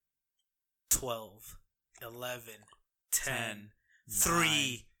12, 11, 10, 10,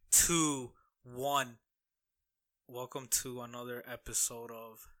 3, 2, 1. Welcome to another episode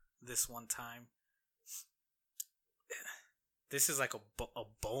of This One Time. This is like a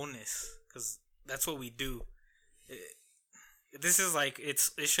bonus, because that's what we do. This is like, it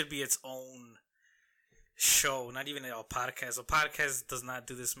should be its own show, not even a podcast. A podcast does not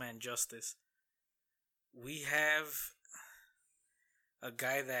do this man justice. We have a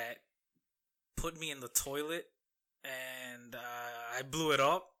guy that put me in the toilet and I blew it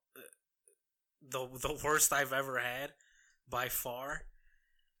up. The worst I've ever had by far.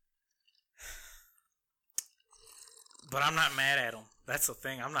 But I'm not mad at him. That's the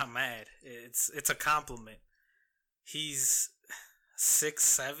thing. I'm not mad. It's a compliment. He's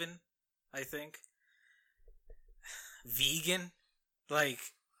 6'7", I think. Vegan. Like,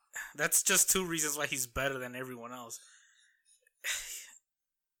 that's just two reasons why he's better than everyone else.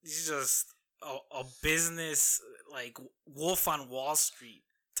 He's just a business, like, Wolf on Wall Street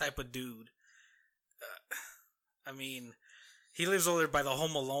type of dude. I mean, he lives over there by the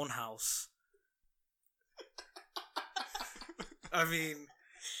Home Alone house. I mean,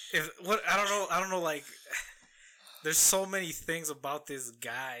 I don't know, like, there's so many things about this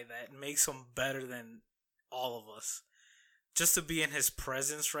guy that makes him better than all of us. Just to be in his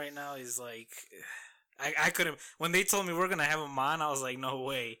presence right now is like, I couldn't, when they told me we're gonna have him on, I was like, no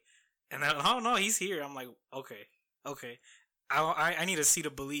way. And then, oh no, he's here. I'm like, okay. I need to see to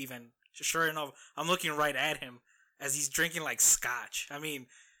believe, and sure enough, I'm looking right at him as he's drinking like scotch. I mean,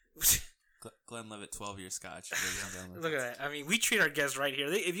 Glenlivet 12-year scotch. Look at that. I mean, we treat our guests right here.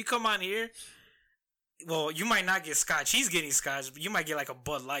 If you come on here, well, you might not get scotch. He's getting scotch. You might get like a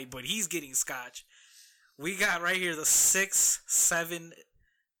Bud Light, but he's getting scotch. We got right here the 6'7"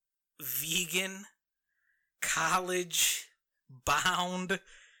 vegan, college bound,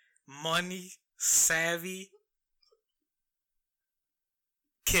 money savvy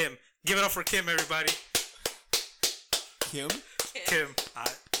Kim. Give it up for Kim, everybody. Kim?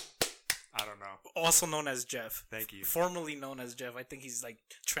 I don't know. Also known as Jeff. Thank you. Formerly known as Jeff. I think he's like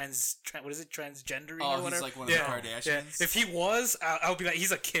transgendering or whatever. He's like one of the Kardashians? Yeah. If he was, I would be like,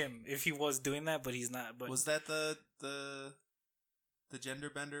 he's a Kim. If he was doing that, but he's not. But was that the gender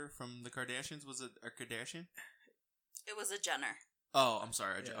bender from the Kardashians? Was it a Kardashian? It was a Jenner. Oh, I'm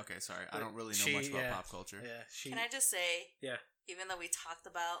sorry. Yeah. Okay, sorry. I don't really know much about pop culture. Yeah, Can I just say? Yeah. Even though we talked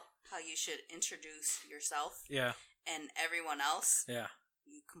about how you should introduce yourself. Yeah. And everyone else. Yeah.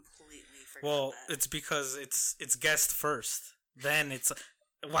 You completely forgot that. It's because it's guest first. Then it's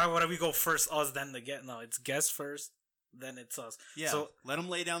why would we go first? Us then the guest. No, it's guest first. Then it's us. Yeah. So let them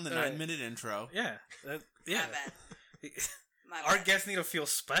lay down the 9-minute intro. Yeah. Yeah. My bad. Our guests need to feel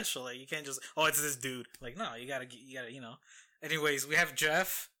special. Like, you can't just, it's this dude. Like, no, you gotta, you know. Anyways, we have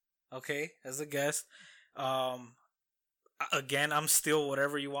Jeff, okay, as a guest. Again, I'm still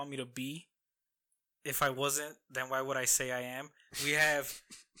whatever you want me to be. If I wasn't, then why would I say I am? We have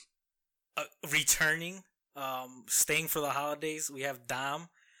returning, staying for the holidays. We have Dom.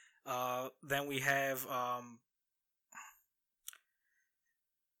 Then we have I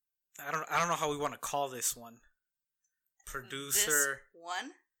don't know how we want to call this one. Producer,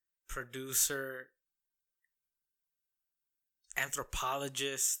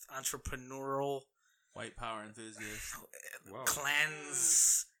 anthropologist, entrepreneurial, white power enthusiast,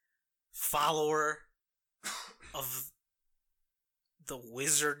 clans follower of the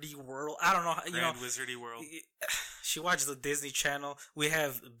wizardy world. I don't know, wizardy world. She watched the Disney Channel. We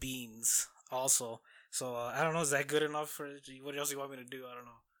have Beans also. So I don't know. Is that good enough for what else you want me to do? I don't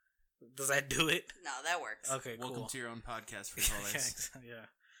know. Does that do it? No, that works. Okay, Welcome cool. to your own podcast for Toys. Yeah.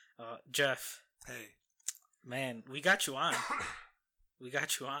 Jeff. Hey. Man, we got you on.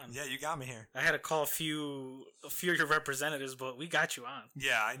 Yeah, you got me here. I had to call a few of your representatives, but we got you on.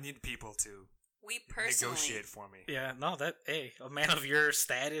 Yeah, I need people to negotiate for me. Yeah, no, a man of your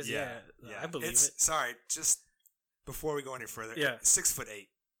status, yeah. I believe it. Sorry, just before we go any further, 6'8".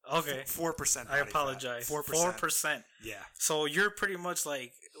 Okay. 4%. I apologize. 4%. Yeah. So you're pretty much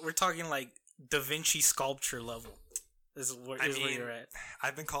like, we're talking like Da Vinci sculpture level. This is where you're at.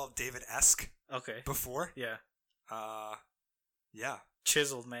 I've been called David-esque. Okay. Before. Yeah. Yeah.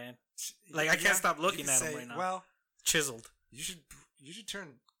 Chiseled, man. Like, I can't stop looking at him right now. Well, chiseled. You should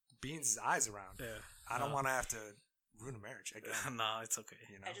turn Beans' eyes around. Yeah. I don't want to have to ruin a marriage again. No, it's okay.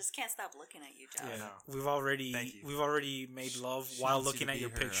 I just can't stop looking at you, Jeff. Yeah. We've already made love while looking at your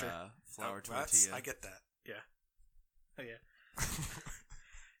picture. Flour tortilla. I get that. Yeah. Yeah.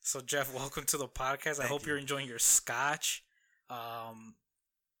 So Jeff, welcome to the podcast. I hope you're enjoying your scotch.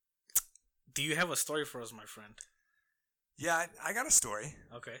 Do you have a story for us, my friend? Yeah, I got a story.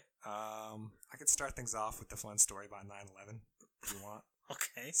 Okay. I could start things off with the fun story about 9/11 if you want.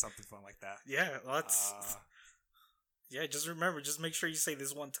 Okay. Something fun like that. Yeah, let's. Yeah, just remember, just make sure you say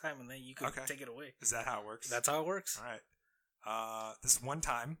this one time, and then you can take it away. Is that how it works? That's how it works. All right. This one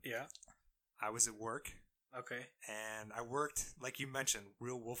time, I was at work. Okay. And I worked, like you mentioned,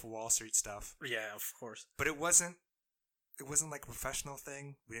 real Wolf of Wall Street stuff. Yeah, of course. But it wasn't like a professional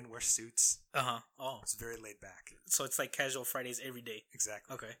thing. We didn't wear suits. Oh. It was very laid back. So it's like casual Fridays every day.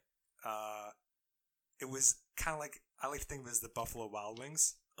 Exactly. Okay. It was kind of like, I like to think of it as the Buffalo Wild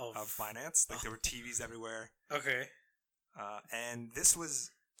Wings of finance. Like there were TVs everywhere. Okay. And this was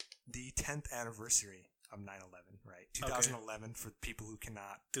the 10th anniversary of 9/11, right? 2011 for people who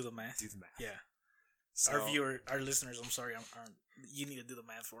cannot do the math. Yeah. So, our listeners, I'm sorry, you need to do the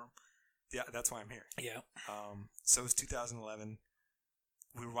math for them. Yeah, that's why I'm here. Yeah. So it was 2011.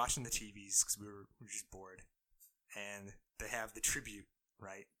 We were watching the TVs because we were just bored, and they have the tribute,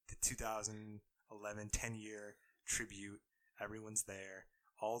 right? The 2011 10-year tribute. Everyone's there.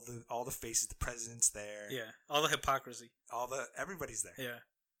 All the faces. The president's there. Yeah. All the hypocrisy. Everybody's there. Yeah.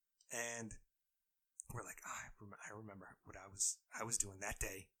 And we're like, I remember what I was doing that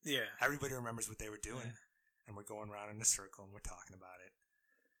day. Yeah. Everybody remembers what they were doing. And we're going around in a circle and we're talking about it.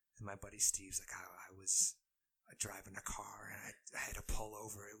 And my buddy Steve's like, I was driving a car and I had to pull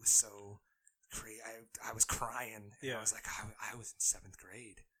over. It was so crazy. I was crying. And I was like, I was in 7th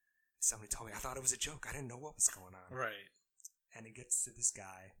grade. Somebody told me, I thought it was a joke. I didn't know what was going on. Right. And it gets to this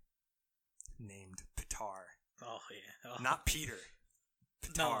guy named Pitar. Oh, yeah. Oh. Not Peter.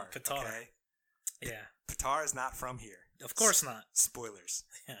 Pitar. No, Pitar. Okay? Yeah. Pitar is not from here. Of course not. Spoilers.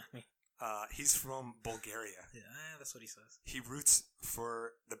 Yeah. He's from Bulgaria. Yeah, that's what he says. He roots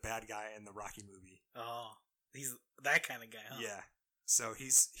for the bad guy in the Rocky movie. Oh, he's that kind of guy, huh? Yeah. So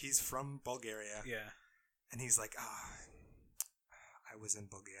he's from Bulgaria. Yeah. And he's like, I was in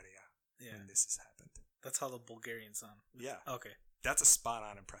Bulgaria when this has happened. That's how the Bulgarians sound. Yeah. Okay. That's a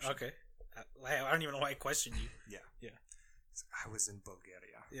spot-on impression. Okay. I don't even know why I questioned you. Yeah. Yeah. So I was in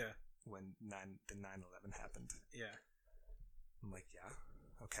Bulgaria. Yeah. When the 9/11 happened. Yeah. I'm like, yeah.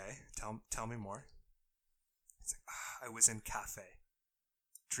 Okay. Tell me more. He's like, I was in cafe,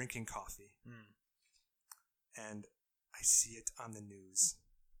 drinking coffee. And I see it on the news.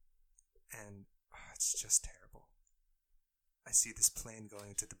 And it's just terrible. I see this plane going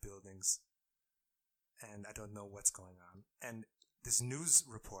into the buildings. And I don't know what's going on. And this news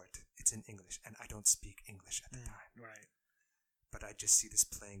report, it's in English. And I don't speak English at the time. Right. But I just see this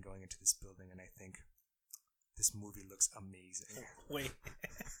plane going into this building. And I think, this movie looks amazing. Wait.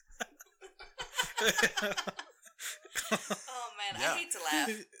 Oh man, I hate to laugh.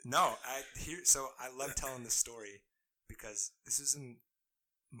 No, I love telling this story because this isn't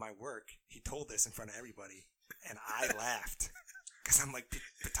my work. He told this in front of everybody, and I laughed because I'm like,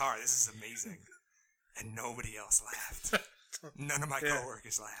 Pitar, this is amazing, and nobody else laughed. None of my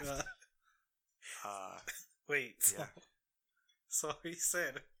coworkers laughed. Wait. So he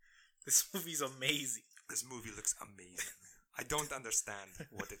said, "This movie's amazing." This movie looks amazing. I don't understand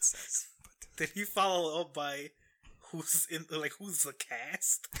what it says, but did he follow up by who's the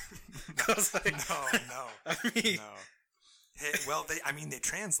cast? No. I mean, no. Hey, well, they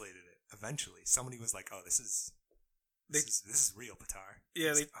translated it eventually. Somebody was like, "Oh, this is real, Pitar."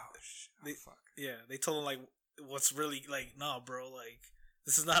 Yeah, fuck. Yeah, they told him like, what's really like, nah, bro, like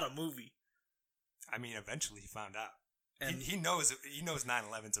this is not a movie. I mean, eventually he found out. And he knows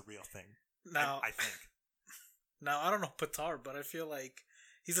 9/11's a real thing. Now, I think. Now, I don't know Pitar, but I feel like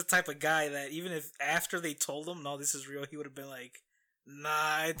he's the type of guy that even if after they told him, no, this is real, he would have been like,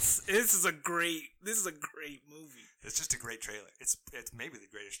 nah, this is a great movie. It's just a great trailer. It's maybe the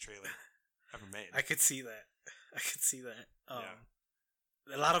greatest trailer ever made. I could see that.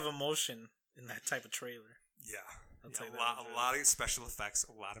 A lot of emotion in that type of trailer. Yeah. A lot of special effects,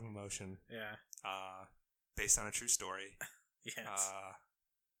 a lot of emotion. Yeah. Based on a true story. Yes.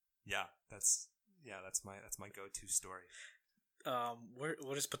 That's my go-to story.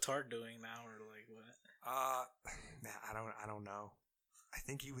 What is Pitar doing now, or like what? Man, I don't know. I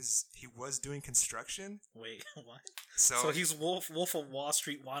think he was doing construction. Wait, what? So he's Wolf of Wall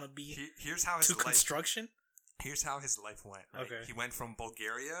Street wannabe. Here's how his construction. Here's how his life went. Right? Okay. He went from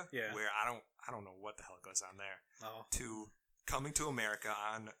Bulgaria, where I don't know what the hell goes on there, to coming to America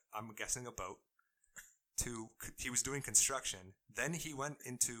on, I'm guessing, a boat. He was doing construction. Then he went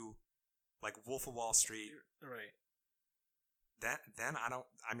into like Wolf of Wall Street. Right. Then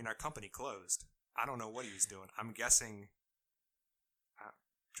our company closed. I don't know what he was doing. I'm guessing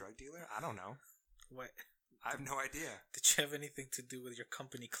drug dealer? I don't know. What? I have no idea. Did you have anything to do with your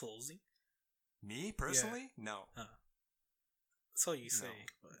company closing? Me, personally? Yeah. No. Huh. So you say.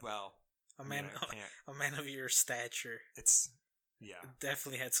 But Well, a man, a man of your stature. It's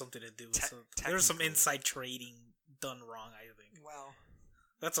definitely had something to do with something. There technically. was some inside trading done wrong. I think. Well,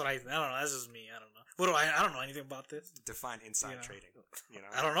 That's what I don't know. That's just me. I don't know. What do I don't know anything about this. define inside trading.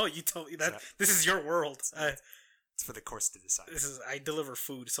 I don't know. You told me that. This is your world. It's for the courts to decide. I deliver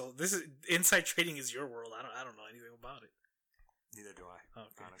food, so this is inside trading is your world. I don't know anything about it. Neither do I.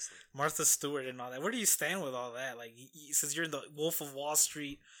 Okay. Honestly, Martha Stewart and all that. Where do you stand with all that? Like, since you're in the Wolf of Wall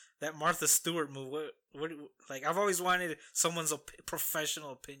Street, that Martha Stewart move. What? Like, I've always wanted someone's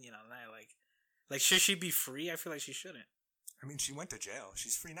professional opinion on that. Like, should she be free? I feel like she shouldn't. I mean, she went to jail.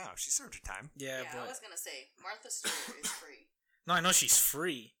 She's free now. She served her time. Yeah, I was gonna say Martha Stewart is free. No, I know she's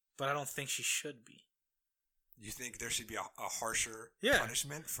free, but I don't think she should be. You think there should be a harsher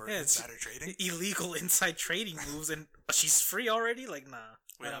punishment for insider trading? Illegal inside trading moves, and she's free already? Like, nah.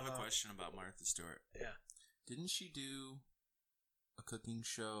 Wait, I have a question about Martha Stewart. Yeah. Didn't she do a cooking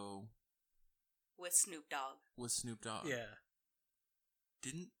show with Snoop Dogg? Yeah.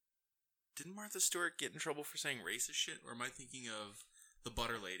 Didn't Martha Stewart get in trouble for saying racist shit? Or am I thinking of the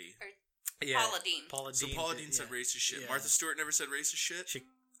butter lady? Paula Deen. So Paula Deen said racist shit. Yeah. Martha Stewart never said racist shit? She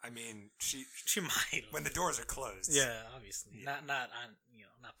might when the doors are closed. Yeah, obviously. Yeah. Not on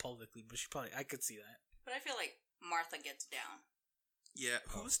not publicly, but I could see that. But I feel like Martha gets down. Yeah,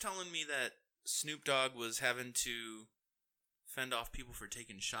 who was telling me that Snoop Dogg was having to fend off people for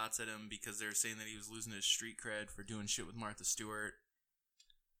taking shots at him because they were saying that he was losing his street cred for doing shit with Martha Stewart?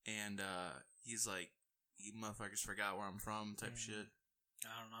 And he's like, you motherfuckers forgot where I'm from type shit.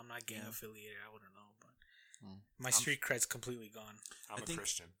 I don't know. I'm not gang affiliated. I wouldn't know, but my street cred's completely gone. I'm a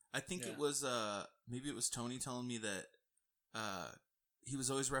Christian. I think it was maybe it was Tony telling me that he was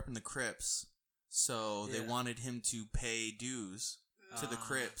always repping the Crips, so they wanted him to pay dues to the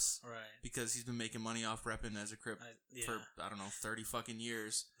Crips, right? Because he's been making money off repping as a Crip for 30 fucking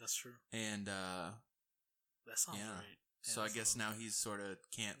years. That's true. And that sounds right. Yeah, so I guess now he's sort of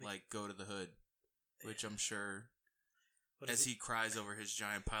can't go to the hood, which I'm sure. As he cries over his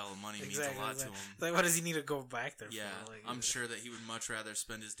giant pile of money means a lot to him. Like, what does he need to go back there for? I'm sure that he would much rather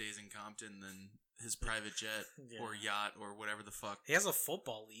spend his days in Compton than his private jet or yacht or whatever the fuck. He has a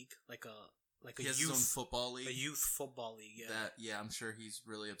football league, like a he has youth his own football league, a youth football league. Yeah, I'm sure he's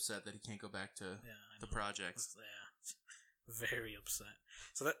really upset that he can't go back to the projects. Yeah, very upset.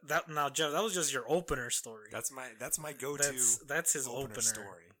 So that now, Jeff, that was just your opener story. That's my go-to. That's his opener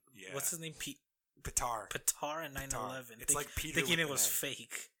story. Yeah. What's his name? Patar and 9/11. It's like Peter thinking it was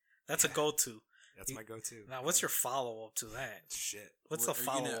fake. That's a go-to. That's my go-to. Now, what's your follow-up to that? Shit. What's the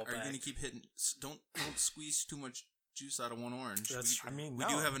follow-up? Are you gonna keep hitting? Don't squeeze too much juice out of one orange. That's true. We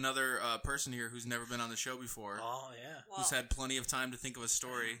do have another person here who's never been on the show before. Oh yeah. Who's had plenty of time to think of a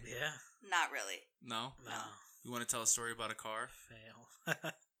story. Yeah. Not really. No. You want to tell a story about a car? Fail.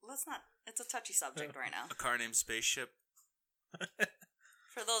 Let's not. It's a touchy subject right now. A car named Spaceship.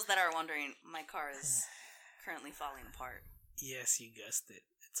 For those that are wondering, my car is currently falling apart. Yes, you guessed it.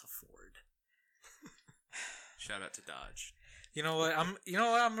 It's a Ford. Shout out to Dodge. You know what?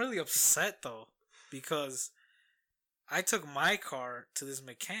 I'm really upset though, because I took my car to this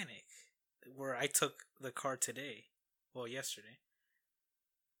mechanic where I took the car today. Well, yesterday.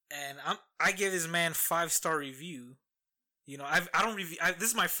 And I give this man 5-star review. You know, I don't review.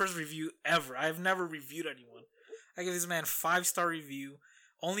 This is my first review ever. I've never reviewed anyone. I give this man 5-star review.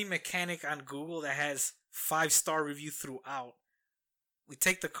 Only mechanic on Google that has 5-star review throughout. We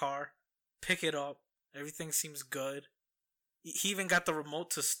take the car, pick it up. Everything seems good. He even got the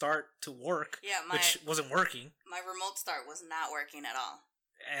remote to start to work, which wasn't working. My remote start was not working at all.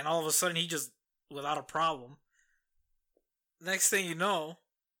 And all of a sudden, he just, without a problem. Next thing you know,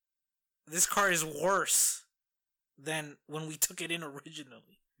 this car is worse than when we took it in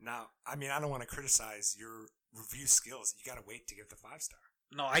originally. Now, I mean, I don't want to criticize your review skills. You got to wait to give the 5-star.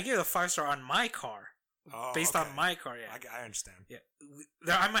 No, I gave a 5-star on my car. Based on my car, yeah. I understand. Yeah.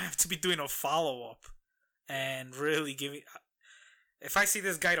 I might have to be doing a follow-up and really give me... If I see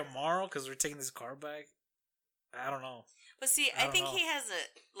this guy tomorrow, because we're taking this car back, I don't know. But see, I think he has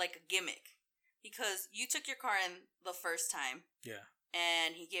a gimmick. Because you took your car in the first time. Yeah.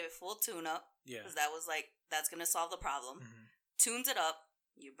 And he gave it full tune-up. Yeah. Because that was that's going to solve the problem. Mm-hmm. Tunes it up,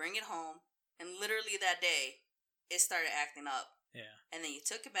 you bring it home, and literally that day, it started acting up. Yeah. And then you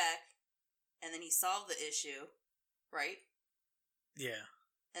took it back, and then he solved the issue, right? Yeah.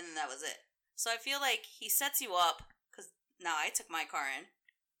 And then that was it. So I feel like he sets you up, because now I took my car in,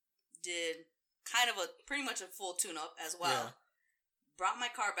 did kind of pretty much a full tune-up as well, brought my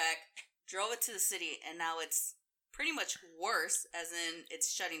car back, drove it to the city, and now it's pretty much worse, as in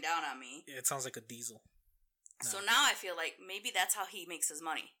it's shutting down on me. Yeah, it sounds like a diesel. So now I feel like maybe that's how he makes his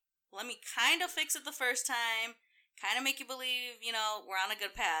money. Let me kind of fix it the first time, kind of make you believe, we're on a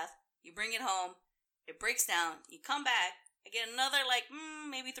good path. You bring it home, it breaks down, you come back, I get another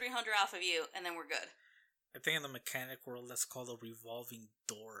maybe 300 off of you, and then we're good. I think in the mechanic world, that's called a revolving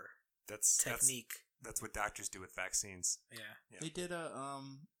door That's technique. That's what doctors do with vaccines. Yeah. They did a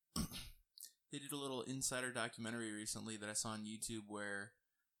they did a little insider documentary recently that I saw on YouTube where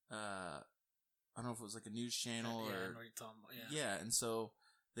I don't know if it was like a news channel I know or what you're talking about. yeah, and so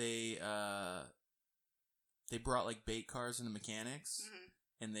they brought like bait cars into mechanics. Mm-hmm.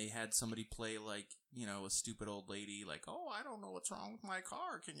 And they had somebody play like, a stupid old lady like, oh, I don't know what's wrong with my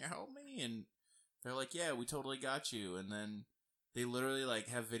car. Can you help me? And they're like, yeah, we totally got you. And then they literally like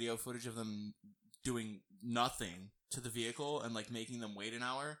have video footage of them doing nothing to the vehicle and like making them wait an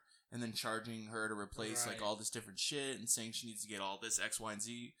hour and then charging her to replace like all this different shit and saying she needs to get all this X, Y, and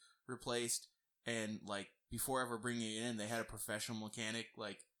Z replaced. And like before ever bringing it in, they had a professional mechanic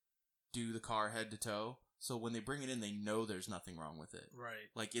like do the car head to toe. So when they bring it in, they know there's nothing wrong with it.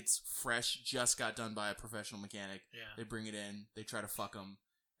 Right. Like it's fresh, just got done by a professional mechanic. Yeah. They bring it in, they try to fuck them,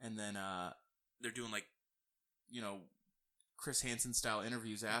 and then they're doing like, Chris Hansen style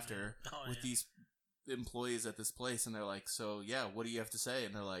interviews after with these employees at this place, and they're like, "So yeah, what do you have to say?"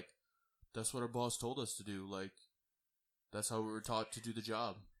 And they're like, "That's what our boss told us to do. Like, that's how we were taught to do the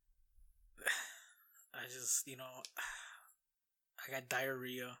job." I just, I got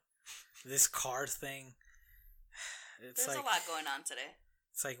diarrhea. This car thing. It's There's a lot going on today.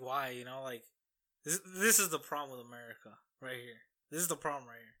 It's like, why? This is the problem with America right here. This is the problem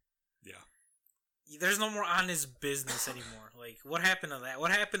right here. Yeah. There's no more honest business anymore. Like, what happened to that? What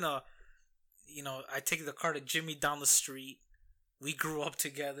happened to, I take the car to Jimmy down the street. We grew up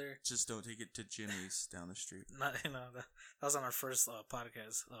together. Just don't take it to Jimmy's down the street. Not, that was on our first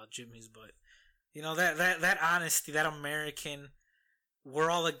podcast, Jimmy's. But that honesty, that American.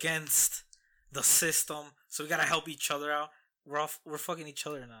 We're all against the system, so we gotta help each other out. We're fucking each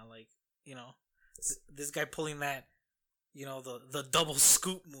other now. Like, this guy pulling that, the double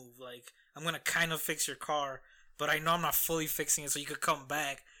scoop move. Like, I'm gonna kind of fix your car, but I know I'm not fully fixing it, so you could come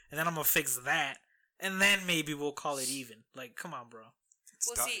back, and then I'm gonna fix that, and then maybe we'll call it even. Like, come on, bro.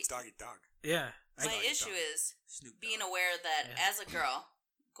 It's dog eat dog. Yeah. My issue is being aware that as a girl,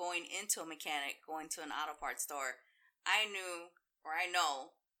 going into a mechanic, going to an auto parts store, I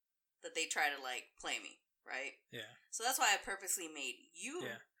know that they try to like play me, right? Yeah. So that's why I purposely made you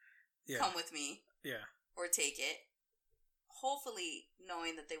come with me. Yeah. Or take it. Hopefully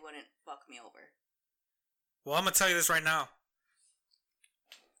knowing that they wouldn't fuck me over. Well, I'm gonna tell you this right now.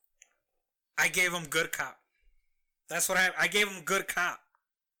 I gave him good cop. That's what I gave him good cop.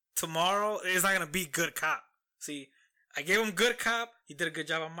 Tomorrow is not gonna be good cop. See, I gave him good cop. He did a good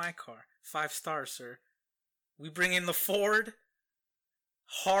job on my car. 5 stars, sir. We bring in the Ford.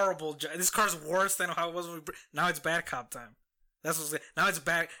 Horrible job. This car's worse than how it was when now it's bad cop time. That's what's now it's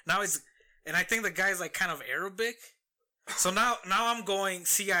bad. Now it's, and I think the guy's like kind of Arabic. So now I'm going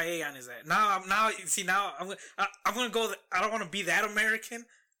CIA on his ass. Now I'm gonna go. I don't want to be that American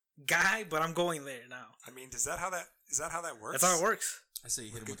guy, but I'm going there now. I mean, is that how that works? That's how it works. I say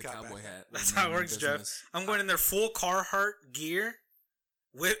you hit him with the cowboy hat. That's how it works, Jeff. I'm going in there full Carhartt gear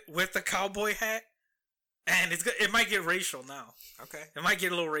with the cowboy hat. And it might get racial now. Okay. It might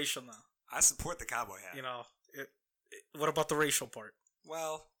get a little racial now. I support the cowboy hat. What about the racial part?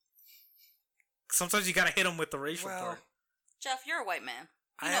 Well, sometimes you gotta hit them with the racial part. Jeff, you're a white man.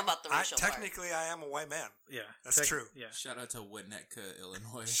 You know about the racial part. Technically, I am a white man. Yeah. That's true. Yeah. Shout out to Winnetka,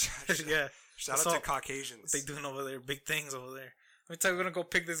 Illinois. Yeah. Shout out to Caucasians. What they doing over there? Big things over there. Let me tell you, we're gonna go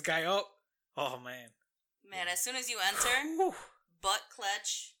pick this guy up. Oh, man. Man, as soon as you enter, butt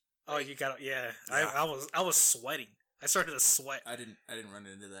clutch. Oh, you got to, yeah. I was sweating. I started to sweat. I didn't run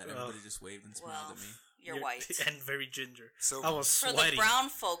into that. Everybody just waved and smiled at me. You're white. And very ginger. So I was sweating. For the brown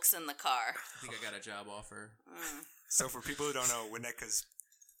folks in the car. I think I got a job offer. So for people who don't know, Winnetka's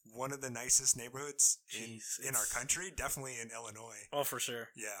one of the nicest neighborhoods in our country. Definitely in Illinois. Oh, for sure.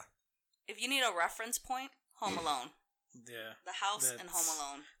 Yeah. If you need a reference point, Home Alone. Yeah. The house and Home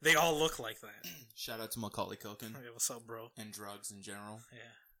Alone. They all look like that. Shout out to Macaulay Culkin. Hey, what's up, bro? And drugs in general.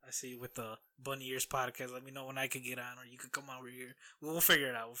 Yeah. I see you with the Bunny Ears podcast. Let me know when I can get on, or you could come over here. We'll figure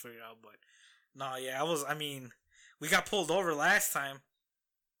it out. But no, yeah, we got pulled over last time.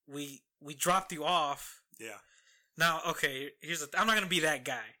 We dropped you off. Yeah. Now, okay, I'm not gonna be that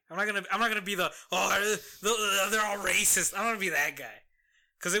guy. I'm not gonna be they're all racist. I'm not gonna be that guy.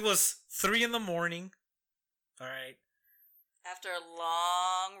 Cause it was 3 a.m. All right. After a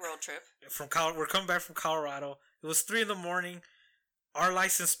long road trip. We're coming back from Colorado. It was 3 a.m. Our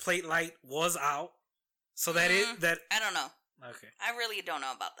license plate light was out. So that is that. I don't know. Okay. I really don't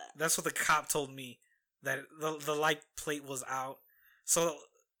know about that. That's what the cop told me. That the light plate was out. So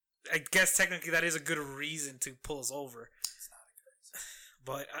I guess technically that is a good reason to pull us over. It's not a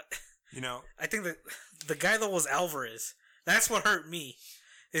good reason. But I think that the guy that was Alvarez. That's what hurt me.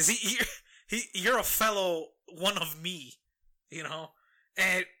 Is you're a fellow one of me,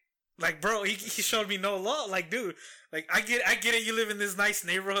 and like, bro, he showed me no love. Like, dude, like I get it. You live in this nice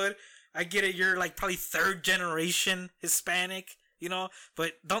neighborhood. I get it. You're like probably third generation Hispanic,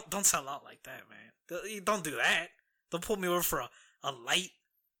 but don't sell out like that, man. Don't do that. Don't pull me over for a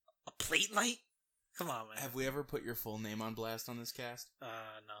plate light. Come on, man. Have we ever put your full name on blast on this cast? No.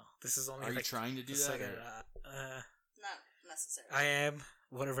 This is only. Are you trying to do that? Not necessarily. I am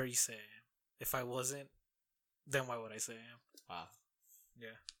whatever you say I am. If I wasn't, then why would I say I am? Wow.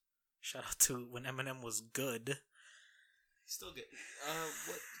 Yeah. Shout out to when Eminem was good. Still good.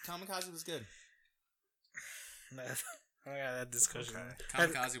 What Kamikaze was good. I got that discussion.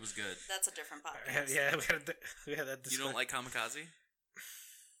 Okay. Kamikaze was good. That's a different podcast. Yeah, we had that discussion. You don't like Kamikaze?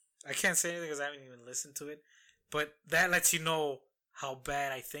 I can't say anything because I haven't even listened to it. But that lets you know how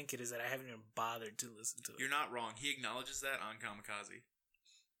bad I think it is that I haven't even bothered to listen to it. You're not wrong. He acknowledges that on Kamikaze.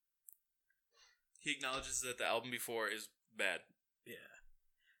 He acknowledges that the album before is bad. Yeah.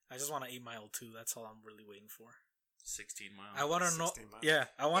 I just want to 8 Mile 2. That's all I'm really waiting for. 16 Mile. I want to know. Miles. Yeah,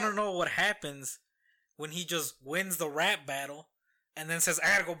 I want to know what happens when he just wins the rap battle and then says, "I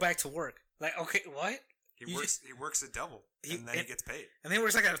gotta go back to work." Like, okay, what? He works a double, and then he gets paid. And then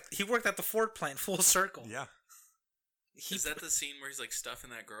he worked at the Ford plant, full circle. Yeah. Is that the scene where he's like stuffing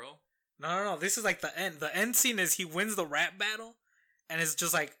that girl? No. This is like the end. The end scene is he wins the rap battle, and it's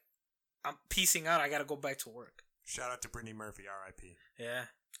just like, I'm peacing out. I gotta go back to work. Shout out to Brittany Murphy, R.I.P. Yeah.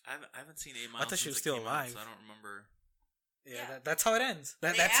 I haven't seen 8 Mile. I thought she was still alive. So I don't remember. Yeah. That's how it ends. They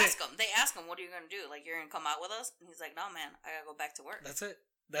ask him, "What are you gonna do? Like, you're gonna come out with us?" And he's like, "No, man. I gotta go back to work." That's it.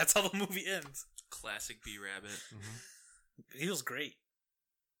 That's how the movie ends. Classic B Rabbit. Mm-hmm. He was great.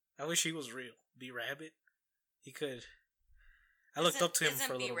 I wish he was real. B Rabbit. He could. I looked up to him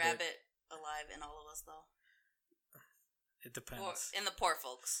for a little bit. Isn't B Rabbit alive in all of us though? It depends. Or in the poor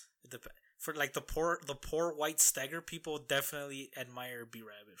folks. It depends. For like the poor white Steger people definitely admire B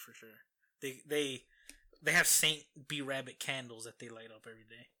Rabbit for sure. They have Saint B Rabbit candles that they light up every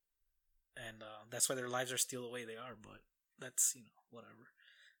day, and that's why their lives are still the way they are. But that's whatever.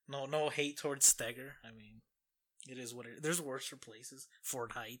 No hate towards Steger. I mean, it is what it is. There's worse places.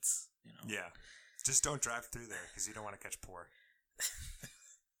 Ford Heights. Yeah, just don't drive through there because you don't want to catch poor.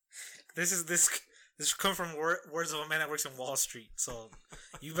 This come from words of a man that works in Wall Street. So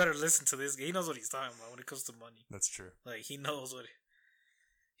you better listen to this. He knows what he's talking about when it comes to money. That's true. Like, he knows what.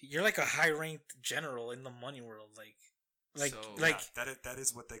 You're like a high ranked general in the money world. Like that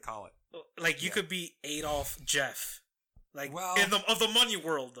is what they call it. Like, you could be Adolf Jeff. Like, well, of the money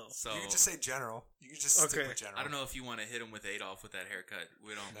world, though. So you can just say general. You can just stick with general. I don't know if you want to hit him with Adolf with that haircut.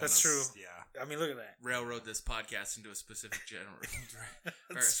 We don't. That's true. Yeah. I mean, look at that. Railroad this podcast into a specific general.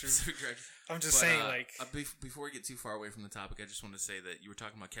 Specific direction. I'm just saying, before we get too far away from the topic, I just want to say that you were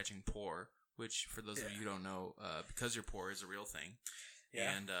talking about catching poor, which, for those of you who don't know, because you're poor is a real thing.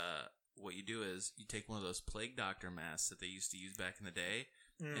 Yeah. And what you do is you take one of those plague doctor masks that they used to use back in the day,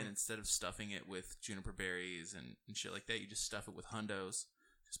 and instead of stuffing it with juniper berries and shit like that, you just stuff it with hundos.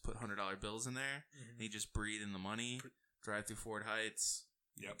 Just put $100 bills in there, and you just breathe in the money, drive through Ford Heights,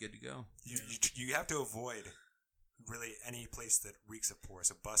 you're good to go. You have to avoid really any place that reeks of poor.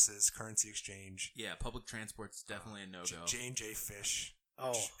 So buses, currency exchange. Yeah, public transport's definitely a no-go. J&J Fish.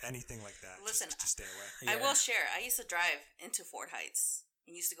 Oh. Anything like that. Listen, just stay away. I will share. I used to drive into Ford Heights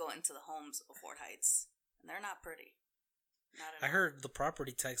and used to go into the homes of Ford Heights, and they're not pretty. Not at all. I heard the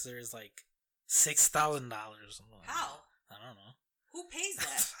property tax there is like $6,000. How? I don't know. Who pays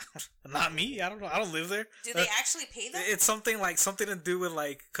that? Not me. I don't know. I don't live there. Do they actually pay that? It's something to do with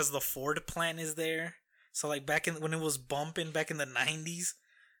because the Ford plant is there. So like when it was bumping back in the 90s,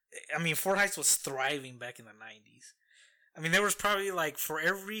 I mean, Ford Heights was thriving back in the 90s. I mean, there was probably for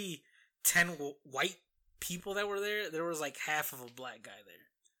every 10 white people that were there was like half of a black guy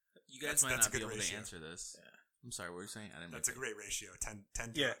there. You guys might not be able to answer this. Yeah. I'm sorry, what were you saying? That's a great ratio.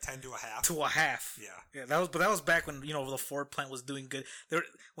 10 to a half. To a half. Yeah. Yeah, that was back when, the Ford plant was doing good.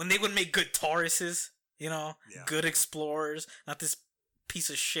 When they would make good Tauruses, good Explorers, not this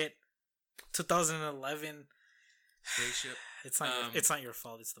piece of shit 2011 spaceship. It's not your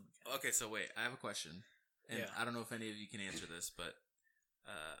fault. It's the mechanic. Okay, so wait, I have a question. And I don't know if any of you can answer this, but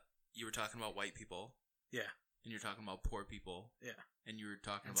you were talking about white people. Yeah. And you're talking about poor people. Yeah. And you were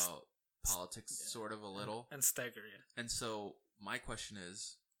talking about politics sort of a little. And Steger, yeah. And so my question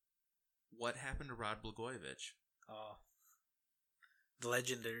is, what happened to Rod Blagojevich? Oh, the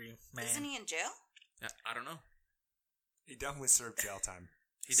legendary man. Isn't he in jail? I don't know. He definitely served jail time.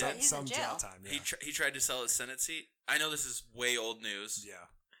 He some, did. He's in some jail. time. Yeah. He tried to sell his Senate seat. I know this is way old news, yeah.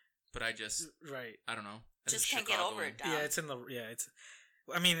 but I don't know. As Just a can't get over Chicagoan- it, Dom. Yeah, it's in the it's.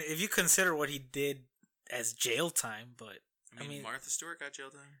 I mean, if you consider what he did as jail time, but I mean, Martha Stewart got jail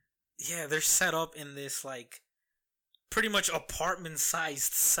time. yeah, they're set up in this like pretty much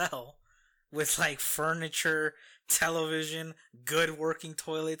apartment-sized cell with like furniture, television, good working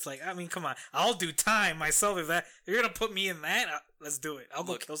toilets. Like, I mean, come on, I'll do time myself if you're gonna put me in that. Let's do it. I'll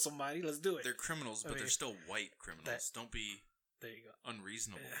Look, go kill somebody. Let's do it. They're criminals, but I mean, they're still white criminals. Don't be There you go.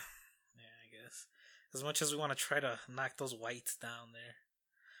 unreasonable. Yeah, I guess. As much as we want to try to knock those whites down there,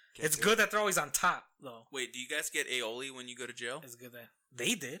 Can't it's do good it. that they're always on top, though. Wait, do you guys get aioli when you go to jail? It's good that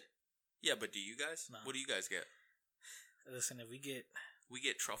they did. Yeah, but do you guys? No. What do you guys get? Listen, if We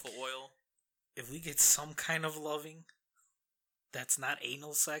get truffle oil. we get some kind of loving, that's not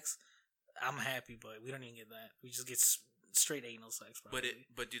anal sex, I'm happy. But we don't even get that. We just get straight anal sex. Probably.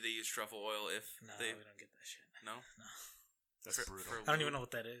 But do they use truffle oil if no, they? we don't get that shit. No. That's For- brutal. for- I don't even know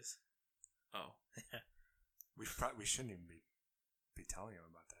what that is. Oh. We shouldn't even be telling him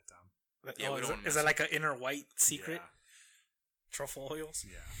about that, Tom. Yeah, we is, don't is mess that like an inner white secret? Yeah. Truffle oils?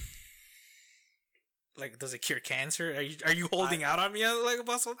 Yeah. Like, does it cure cancer? Are you holding out on me like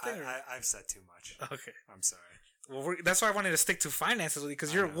about something? or- I've said too much. Okay. I'm sorry. Well, that's why I wanted to stick to finances with you,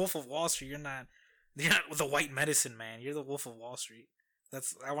 because I you're a know. Wolf of Wall Street. You're not the white medicine man. You're the Wolf of Wall Street.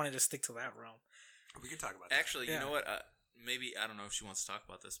 I wanted to stick to that realm. We can talk about that. Actually, Yeah. you know what? Maybe I don't know if she wants to talk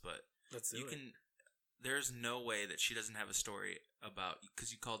about this, but Let's do you it. can. There's no way that she doesn't have a story about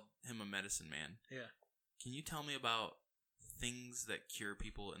because you called him a medicine man. Yeah. Can you tell me about things that cure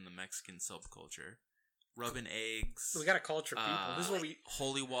people in the Mexican subculture? Rubbing eggs. We got to culture people. This is what we.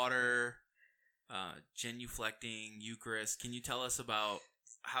 Holy water, genuflecting, Eucharist. Can you tell us about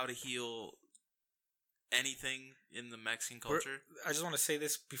how to heal anything in the Mexican culture? I just want to say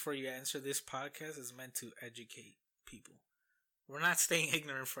this before you answer. This podcast is meant to educate people. We're not staying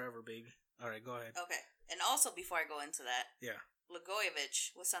ignorant forever, baby. All right, go ahead. Okay. And also, before I go into that, Yeah.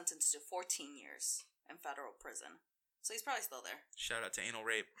 Blagojevich was sentenced to 14 years in federal prison. So he's probably still there. Shout out to anal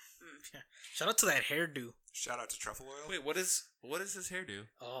rape. Shout out to that hairdo. Shout out to truffle oil. Wait, what is his hairdo?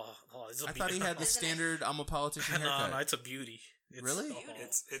 Oh, it's a I thought he had the Isn't it? standard "I'm a politician" haircut. No, it's a beauty. It's, Really? oh.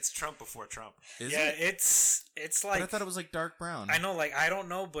 It's Trump before Trump. Is Yeah, it? it's But like I thought it was like dark brown. I know, like I don't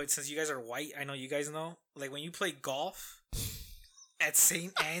know, but since you guys are white, I know you guys know. Like when you play golf at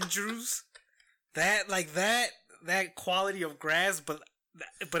St. Andrews, that quality of grass, but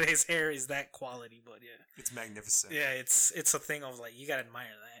his hair is that quality. But yeah, It's magnificent. yeah, it's a thing of like you gotta admire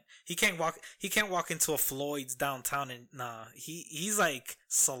that. He can't walk into a Floyd's downtown and he's like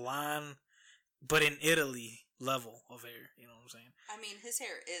salon, but in Italy level of hair. You know what I'm saying? I mean, his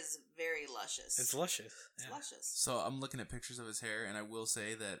hair is very luscious. It's luscious. It's Yeah. luscious. So I'm looking at pictures of his hair, and I will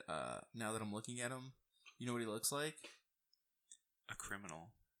say that now that I'm looking at him, you know what he looks like? A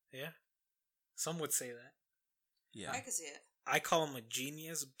criminal. Yeah. Some would say that. Yeah. I can see it. I call him a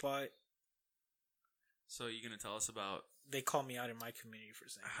genius, but So you're gonna tell us about they call me out in my community for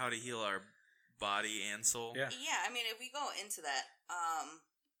saying how to heal our body and soul? Yeah. Yeah, I mean, if we go into that,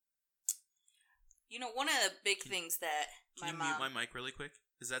 one of the big things that Can you mute my mic really quick?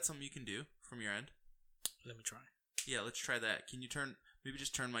 Is that something you can do from your end? Let me try. Yeah, let's try that. Can you maybe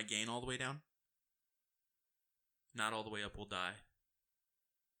just turn my gain all the way down? Not all the way up, we'll die.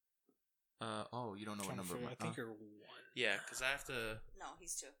 You don't know what number. I think you're 1. Yeah, because I have to. No,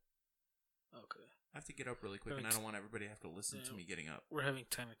 he's 2. Okay. I have to get up really quick, and I don't want everybody to have to listen to Yeah. me getting up. We're having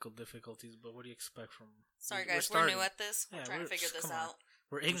technical difficulties, but what do you expect from? Sorry, we're guys, we're starting. new at this. We're Yeah, trying to figure this come on. out.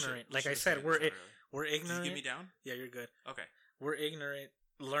 We're We should- ignorant. we Like should I have said, figured this out early. we're Did you ignorant. get me down? Yeah, you're good. Okay. We're ignorant,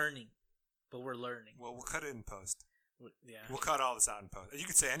 learning, but we're learning. Well, we'll cut it in post. Yeah. We'll cut all this out in post. You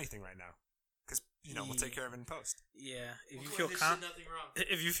could say anything right now, because we'll take care of it in post. Yeah. If you Well, feel they said nothing wrong.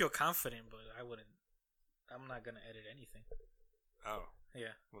 if you feel confident, but I wouldn't. I'm not gonna edit anything. Oh,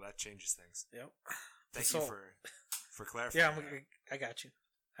 Yeah. well, that changes things. Yep. Thank So- you for clarifying. Yeah, that. I got you.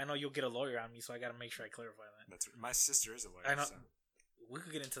 I know you'll get a lawyer on me, so I gotta make sure I clarify that. That's my sister is a lawyer. I know. So. We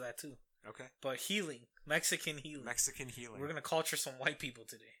could get into that too. Okay. But healing, Mexican healing. Mexican healing. We're gonna culture some white people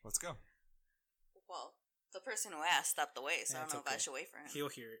today. Let's go. Well, the person who asked stepped away, so Yeah, I it's don't know if I okay. should wait for him. He'll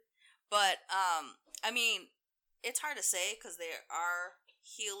hear it. But, I mean, it's hard to say because there are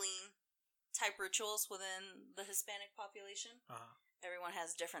healing type rituals within the Hispanic population. Everyone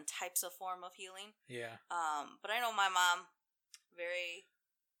has different types of form of healing. Yeah. But I know my mom very...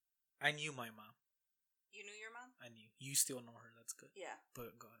 I knew my mom. You knew your mom? I knew. You still know her. That's good. Yeah.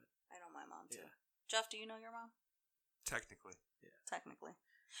 But go ahead. I know my mom too. Yeah. Jeff, do you know your mom? Technically, Technically.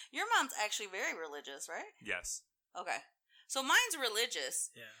 Your mom's actually very religious, right? yes. Okay. So mine's religious,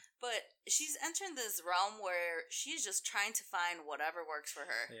 Yeah. but she's entering this realm where she's just trying to find whatever works for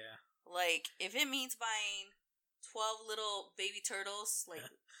her. Yeah. Like, if it means buying 12 little baby turtles, like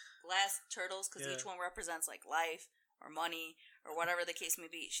glass turtles, because Yeah. each one represents like life or money or whatever the case may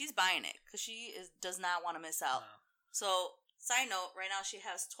be, she's buying it because does not want to miss out. Wow. So, side note, right now she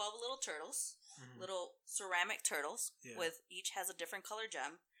has 12 little turtles, little ceramic turtles, Yeah. with each has a different color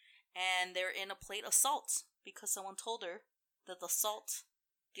gem, and they're in a plate of salt because someone told her that the salt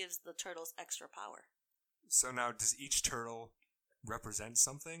gives the turtles extra power. So now, does each turtle represent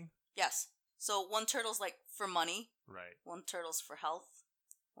something? Yes. So one turtle's like for money, Right. one turtle's for health,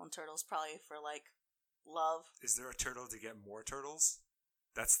 one turtle's probably for like love. Is there a turtle to get more turtles?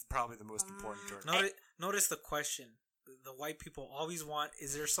 That's probably the most important turtle. Notice the question. The white people always want,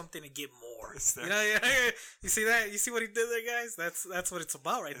 is there something to get more? Is there- You know, yeah. You see that? You see what he did there, guys? That's what it's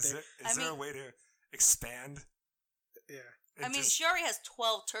about right Is there. there a way to expand? Yeah. I mean, she already has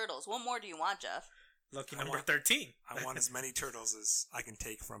 12 turtles. What more do you want, Jeff? Lucky I number want- 13. I want as many turtles as I can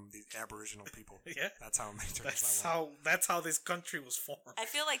take from the Aboriginal people. Yeah. That's how many turtles I want. That's how this country was formed. I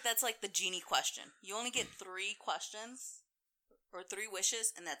feel like that's like the genie question. You only get 3 questions or 3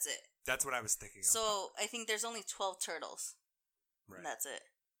 wishes, and that's it. That's what I was thinking of. So I think there's only 12 turtles, Right. and that's it.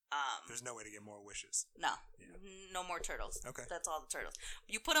 There's no way to get more wishes. No, Yeah. no more turtles. Okay. That's all the turtles.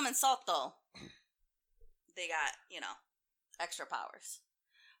 You put them in salt though, they got extra powers.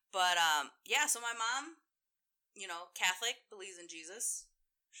 But yeah. So my mom, Catholic, believes in Jesus.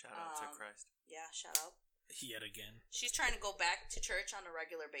 Shout out to Christ. Yeah, shout out. Yet again. She's trying to go back to church on a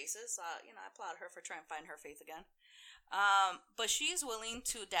regular basis. I applaud her for trying to find her faith again. But she's willing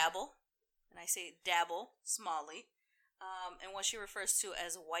to dabble, and I say dabble smallly, in what she refers to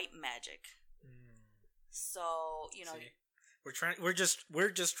as white magic. So See,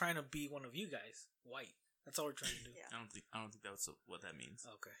 we're just trying to be one of you guys, white. That's all we're trying to do. Yeah. I don't think that's what that means.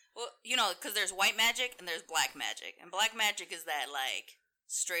 Okay. Well, because there's white magic and there's black magic, and black magic is that like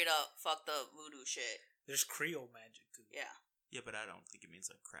straight up fuck the voodoo shit. There's Creole magic too. Yeah. Yeah, but I don't think it means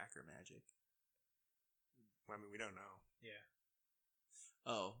like cracker magic. I mean, we don't know. Yeah.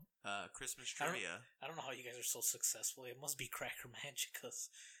 Oh, Christmas I don't- trivia. I don't know how you guys are so successful. It must be cracker magic because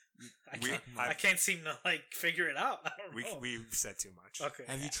We- I can't seem to figure it out. I don't know. We've said too much. Okay.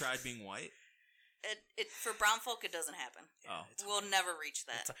 Have you tried being white? It for brown folk it doesn't happen. Oh. It's We'll hard. never reach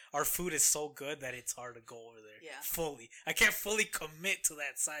that. Our food is so good that it's hard to go over there. Yeah. Fully. I can't fully commit to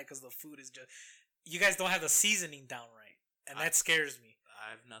that side because the food is just. You guys don't have the seasoning down right, and that scares me. I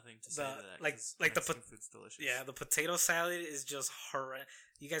have nothing to say to that. like 'cause the Mexican food's delicious. Yeah, the potato salad is just horrendous.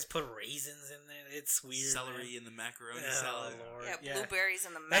 You guys put raisins in there. It's weird. Celery man. in the macaroni Oh, salad. Lord. Yeah, blueberries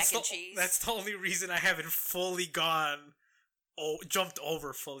and the mac and cheese. That's the only reason I haven't fully jumped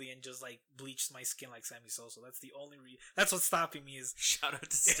over fully and just bleached my skin like Sammy Sosa. That's the only that's what's stopping me is Shout out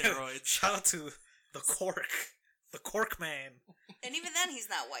to steroids. Shout out to the Cork man. And even then, he's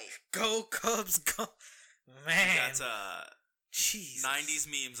not white. Go Cubs, go, We man. got Jesus. 90s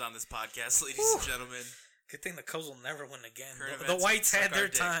memes on this podcast, ladies and gentlemen. Good thing the Cubs will never win again. Current The events Whites suck had our their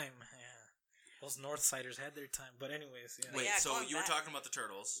dick. time. Yeah, those Northsiders had their time. But anyways, yeah. Wait, yeah, so going you were back. talking about the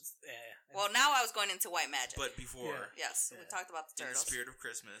turtles, Yeah. Well, now I was going into white magic. but before, yes, we Yeah. talked about the in the turtles. spirit of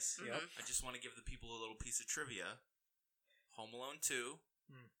Christmas, Mhm. Yep. I just want to give the people a little piece of trivia. Home Alone 2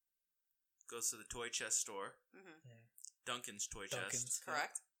 Hmm. goes to the toy chest store. Mhm. Duncan's toy chest Duncan's.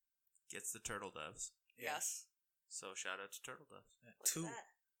 Correct. gets the turtle doves. Yeah. Yes. So shout out to turtle doves. Yeah. What's Two that?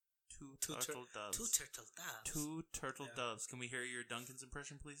 Two Two turtle doves. Two turtle doves. Two turtle Yeah. doves. Can we hear your Duncan's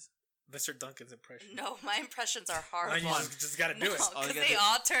impression, please? Mr. Duncan's impression. No, my impressions are No, horrible. you just gotta do No, it. All you because gotta they do-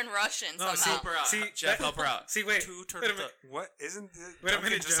 all turn Russian No, somehow. Help her out. See, Jeff, that- help her out. See, wait. Two Wait a turtle minute. doves. What isn't Wait a Duncan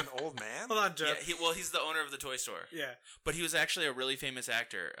minute, just Jeff. an old man? Hold on, Yeah, Jeff. he's the owner of the toy store. Yeah. But he was actually a really famous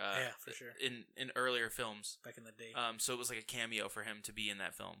actor. Yeah, for sure. In earlier films. Back in the day. So it was like a cameo for him to be in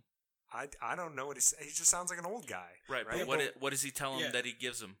that film. I don't know what he just sounds like an old guy. Right, Right? but what does he tell him Yeah. that he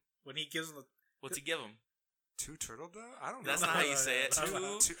gives him? When he gives him the. What's he give him? Two turtle doves? I don't know. That's not how you no, say it. no,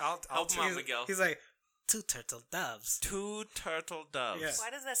 no. I'll Help him out, he's, Miguel. he's like, two turtle doves. Two turtle doves. Yeah. Why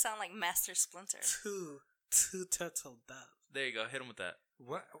does that sound like Master Splinter? Two turtle doves. There you go. Hit him with that.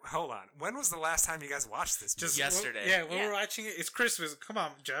 What? Hold on. When was the last time you guys watched this? Just movie? Yesterday. Yeah, when Yeah. we're watching it, it's Christmas. Come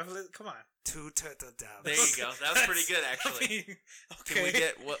on, Jeff. Come on. Two turtle doves. There you go. That was pretty good, actually. I mean, okay. Can we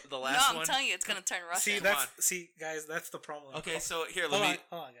get what the No, last I'm one? telling you, it's gonna turn Russian. See, Come on. guys, that's the problem. Okay, so here, Hold let me.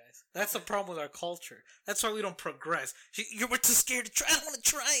 on, guys. That's the problem with our culture. That's why we don't progress. We're too scared to try. I don't want to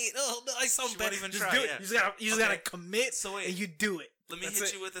try it. Oh no, I sound She bad. won't even just try, do it. yeah. You just gotta Okay. commit. So wait. and you do it. Let me That's hit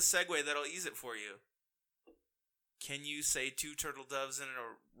it. you with a segue that'll ease it for you. Can you say 2 turtle doves in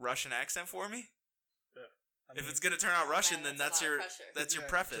a Russian accent for me? I If mean, it's gonna turn out Oh, Russian, man, then that's that's a lot your of pressure. that's your yeah,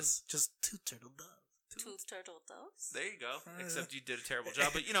 preface. Just 2 turtle doves. Two turtle doves. There you go. Uh, Except you did a terrible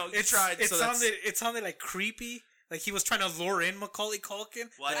job, but you know you It tried. It so that's, sounded like creepy. Like he was trying to lure in Macaulay Culkin.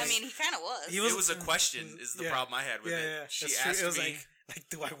 Well, I mean, he kind of was. He it was a question. Is the yeah. problem I had with it? She that's true. asked It was me. like,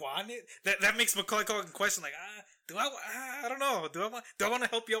 do I want it? That makes Macaulay Culkin question like, I don't know. Do I want to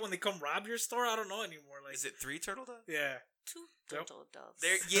help you out when they come rob your store? I don't know anymore. Like, Is it 3 turtle doves? yeah. 2 turtle doves.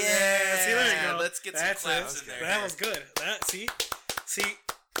 There, See, there you go. Let's get That's some claps it. in there. That was good. See,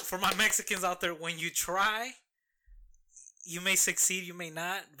 for my Mexicans out there, when you try, you may succeed, you may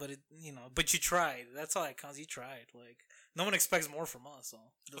not, but but you tried. That's all that counts. You tried. Like no one expects more from us. So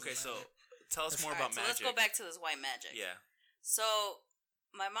it doesn't Okay, so matter. tell us more Alright, about so magic. let's go back to this white magic. Yeah. So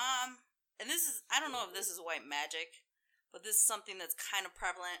my mom, and this is, I don't know if this is white magic, but this is something that's kind of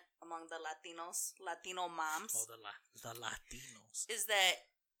prevalent among the Latino moms. Oh, the Latinos. Is that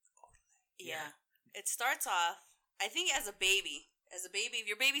yeah, it starts off, I think as a baby, if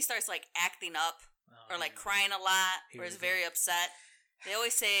your baby starts like acting up or like crying a lot Here or we is go. very upset, they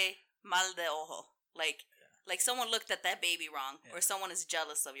always say mal de ojo, like someone looked at that baby wrong Yeah. or someone is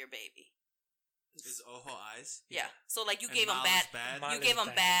jealous of your baby. Is ojo eyes? Yeah, so like you And gave him mal bad, is bad? Mal you is gave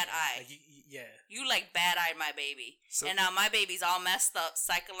him bad eye. Like, yeah. You like bad eyed my baby, So- and now my baby's all messed up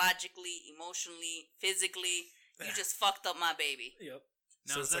psychologically, emotionally, physically. You just fucked up my baby. Yep.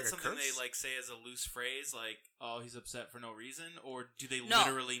 Now, So is it's that like a something curse? they like say as a loose phrase, like "Oh, he's upset for no reason," or do they No.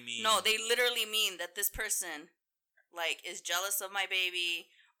 literally mean? No, they literally mean that this person, like, is jealous of my baby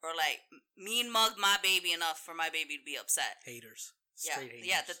or like mean mugged my baby enough for my baby to be upset. Haters. Yeah, Straight haters.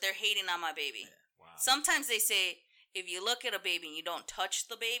 yeah, that they're hating on my baby. Wow. Sometimes they say if you look at a baby and you don't touch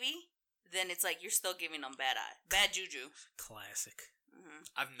the baby, then it's like you're still giving them bad eye, bad juju. Classic.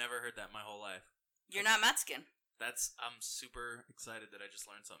 I've never heard that in my whole life. You're not Mexican. I'm super excited that I just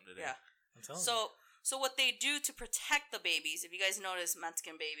learned something today. Yeah. I'm telling you. So what they do to protect the babies, if you guys notice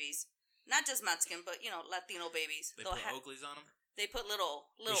Mexican babies, not just Mexican, but Latino babies, They they'll put Oakleys on them. they put little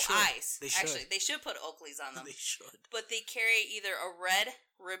should. eyes. They should. Actually, they should put Oakleys on them. They should. But they carry either a red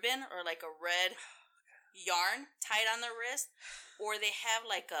ribbon or like a red yarn tied on their wrist, or they have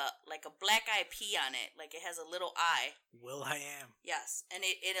like a black eye pea on it, like it has a little eye. Will I am. Yes, and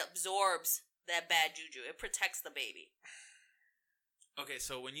it absorbs that bad juju. It protects the baby. Okay,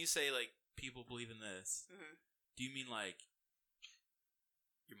 so when you say like people believe in this, Mhm. do you mean like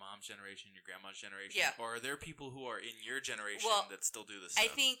your mom's generation, your grandma's generation, Yeah. or are there people who are in your generation Well, that still do this? I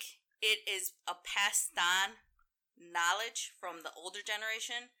stuff? think it is a passed on knowledge from the older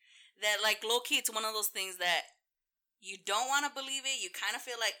generation that, like, low key, it's one of those things that you don't want to believe it. You kind of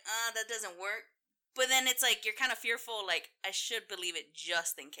feel like, that doesn't work. But then it's like you're kind of fearful, like, I should believe it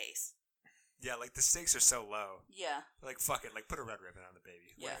just in case. Yeah, like the stakes are so low. Yeah. Like fuck it, like put a red ribbon on the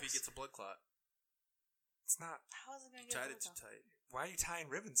baby. What Yeah. if he gets a blood clot? It's not. How is it going You to get tied a it too blood clot? tight. Why are you tying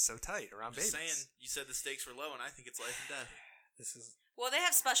ribbons so tight around I'm just babies? saying, you said the stakes were low, and I think it's life and death. This is Well, they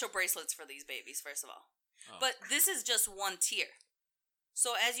have special bracelets for these babies, first of all. Oh. But this is just one tier.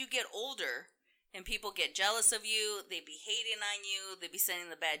 So as you get older and people get jealous of you, they be hating on you, they be sending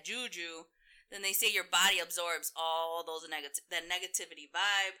the bad juju, then they say your body absorbs all those that negativity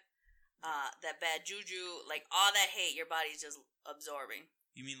vibe, that bad juju, like all that hate, your body's just absorbing.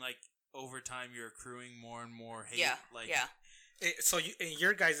 You mean like over time you're accruing more and more hate? Yeah, Like, yeah. so you, in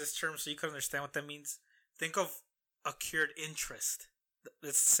your guys' terms, so you can understand what that means. Think of accrued interest.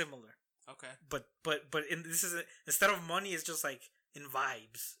 It's similar, Okay. but this is instead of money, it's just like in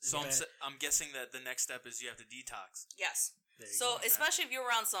vibes. So Yeah. I'm guessing that the next step is you have to detox. Yes. There you So go. especially if you're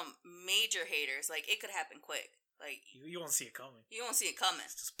around some major haters, like it could happen quick. Like you won't see it coming. you won't see it coming.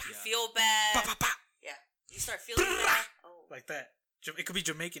 Just You Yeah. feel bad. pa, pa, pa, Yeah. You start feeling bad. Oh. like that. It could be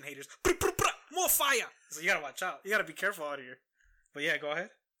Jamaican haters. More fire. So you gotta watch out. You gotta be careful out here. But yeah, go ahead.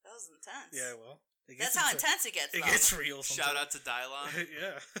 That was intense. Yeah, well, it That's gets how into- intense it gets. It though. gets real. Shout out sometimes. to Dylon.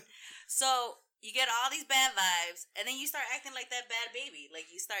 Yeah. So you get all these bad vibes, and then you start acting like that bad baby.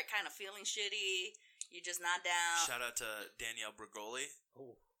 Like you start kind of feeling shitty. You're just not down. Shout out to Danielle Brigoli,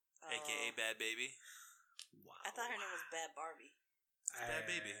 Oh, aka Bad Baby. wow. I thought her name was Bad Barbie. Bad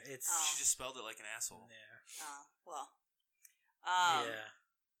Baby. It's Oh. She just spelled it like an asshole. yeah. Oh well. Yeah.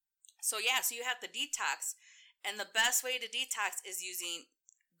 So yeah, so you have to detox, and the best way to detox is using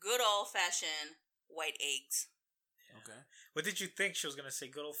good old fashioned white eggs. Okay. What did you think she was gonna say?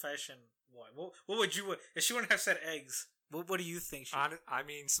 Good old fashioned what? What would you? If she wouldn't have said eggs, what do you think? I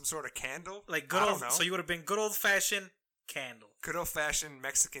mean, some sort of candle. Like good I old. don't know. So you would have been good old fashioned candle. Good old fashioned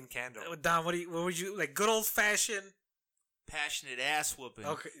Mexican candle. Don, what would you like? Good old fashioned passionate ass whooping.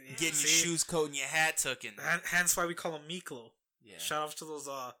 Okay, Getting your see? shoes coat and your hat taken. Hence why we call him Miklo. Yeah. Shout out to those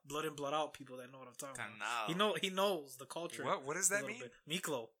blood in, blood out people that know what I'm talking Canal. about. He knows the culture. What does a that little mean? bit.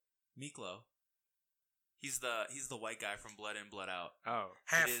 Miklo. Miklo. He's the white guy from Blood In, Blood Out. Oh.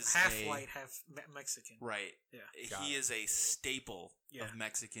 Half is white, half Mexican. Right. Yeah. Got He it. is a staple Yeah. of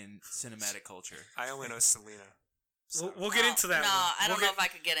Mexican cinematic culture. I only know Selena. So. We'll get into that. No, one. I don't We'll know if I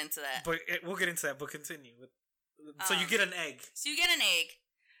could get into that. But we'll get into that. But continue. So you get an egg. So you get an egg.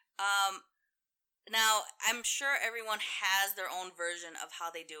 Now I'm sure everyone has their own version of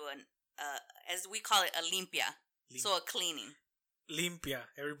how they do an as we call it, a limpia. So a cleaning. Limpia.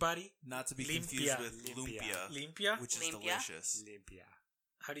 Everybody? Not to be Limpia. confused with Limpia. lumpia, Limpia? which is Limpia? delicious. Limpia.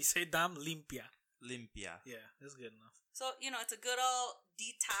 How do you say Dam? Limpia. Limpia. Yeah, that's good enough. So, it's a good old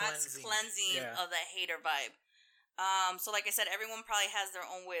detox cleansing Yeah. of the hater vibe. So like I said, everyone probably has their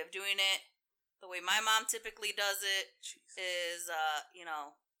own way of doing it. The way my mom typically does it is,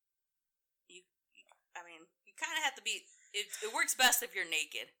 you kind of have to be, it works best if you're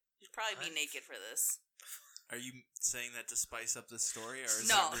naked. You should probably be naked for this. Are you saying that to spice up the story, or is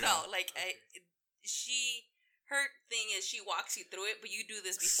No, it real? like, her thing is she walks you through it, but you do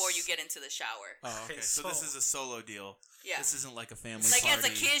this before you get into the shower. Oh, okay. So this is a solo deal. Yeah. This isn't like a family Like, party. as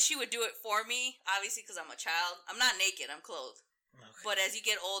a kid, she would do it for me, obviously, because I'm a child. I'm not naked, I'm clothed. Okay. But as you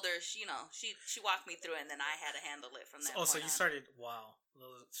get older, she walked me through it, and then I had to handle it from that point so you on. started. Wow.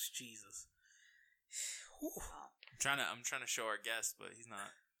 Jesus. Whew. I'm trying to show our guest, but he's not.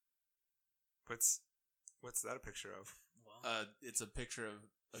 What's that a picture of? Wow. It's a picture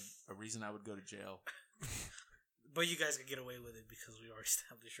of a reason I would go to jail. But you guys can get away with it because we already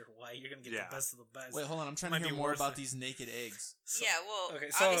established your why. You're gonna get the best of the best. Wait, hold on. I'm trying Might to hear be more worth about it. these naked eggs. So- Yeah, well, okay,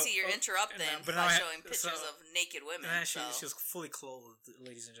 so- obviously you're interrupting but by now showing pictures of naked women. And so. she was fully clothed,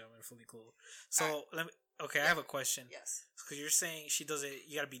 ladies and gentlemen, fully clothed. So I have a question. Yes. Because you're saying she does it.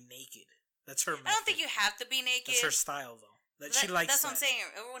 You gotta be naked. That's her. I don't think you have to be naked. That's her style, though. She likes. That's what I'm that. saying.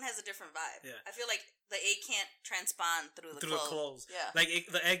 Everyone has a different vibe. Yeah. I feel like the egg can't transpond through the clothes. Yeah. Like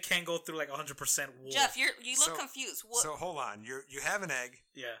the egg can't go through like 100% wool. Jeff, you look So- confused. What? So hold on. You have an egg,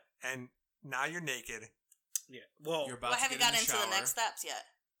 Yeah. and now you're naked. Yeah. Well, You're well, about I to haven't get in gotten the into the shower. next steps yet.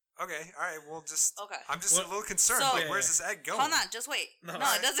 Okay, all right. Well, Okay. I'm just Well, a little concerned. so- like, where's this egg going? Hold on, just wait. No.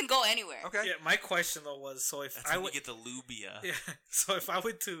 No, it doesn't go anywhere. Okay. yeah. My question though was, so if That's I when would you get the lubia. Yeah. So if I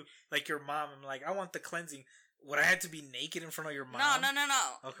went to like your mom and like I want the cleansing, would I have to be naked in front of your mom?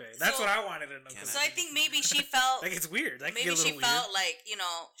 No. Okay, that's So- what I wanted to know. Can So I think maybe she felt like it's weird. That could maybe get a she little felt weird.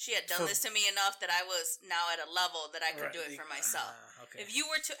 like she had done For- this to me enough that I was now at a level that I could Right. do it for myself. Okay. If you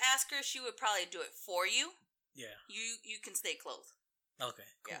were to ask her, she would probably do it for you. Yeah. You can stay clothed. Okay.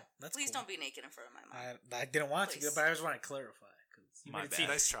 Cool. Yeah. That's Please cool. don't be naked in front of my mom. I didn't want Please. to, but I just want to clarify because you My made it bad. seem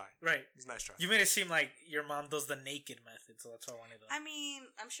Nice try. right. Nice try. You made it seem like your mom does the naked method, so that's why I wanted to. I mean,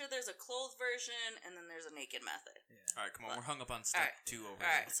 I'm sure there's a clothed version and then there's a naked method. All right, come on. We're hung up on step Alright. 2 over All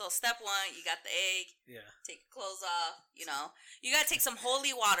right. So step 1, you got the egg. Yeah. Take your clothes off. You gotta take some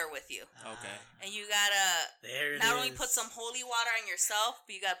holy water with you, here. Okay. and you gotta There it not only is. put some holy water on yourself,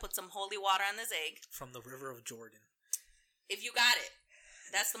 but you gotta put some holy water on this egg. from the river of Jordan. If you got it,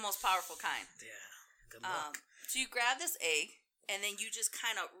 that's the most powerful kind. Yeah. Good luck. So you grab this egg, and then you just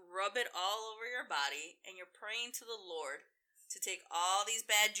kind of rub it all over your body, and you're praying to the Lord to take all these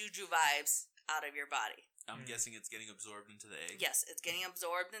bad juju vibes out of your body. I'm guessing it's getting absorbed into the egg. Yes, it's getting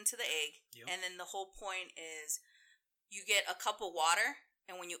absorbed into the egg, Yep. and then the whole point is you get a cup of water,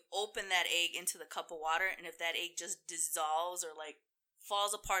 and when you open that egg into the cup of water, and if that egg just dissolves or like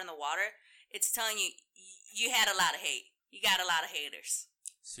falls apart in the water, it's telling you you had a lot of hate. You got a lot of haters.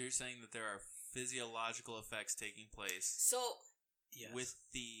 So you're saying that there are physiological effects taking place So Yes. with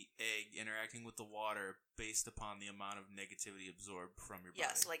the egg interacting with the water based upon the amount of negativity absorbed from your body.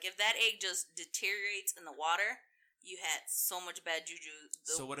 yes, like if that egg just deteriorates in the water, you had so much bad juju.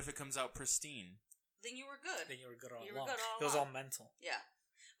 So what if it comes out pristine? Then you were good. Then you were good all You were along. good all It was all along. mental. Yeah.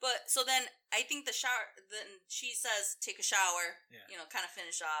 But so then I think the shower. Then she says, take a shower. Yeah. Kind of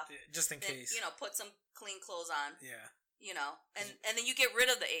finish off. Yeah, just in Then case. put some clean clothes on. Yeah. And then you get rid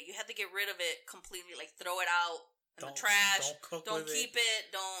of the egg. You have to get rid of it completely. Like throw it out in the Don't- trash. don't cook Don't with keep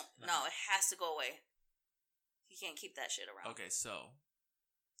it. Don't. No, it has to go away. You can't keep that shit around. Okay, so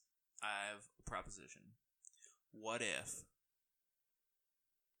I have a proposition. What if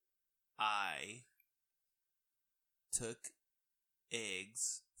I took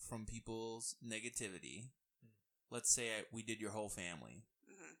eggs from people's negativity? Let's say we did your whole family.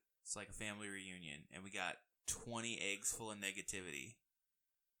 Hmm. It's like a family reunion, and we got 20 eggs full of negativity.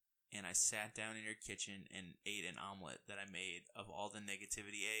 And I sat down in your kitchen and ate an omelet that I made of all the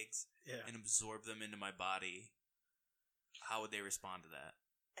negativity eggs Yeah. and absorbed them into my body. how would they respond to that?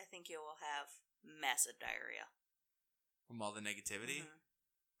 I think you will have massive diarrhea. From all the negativity? Mhm.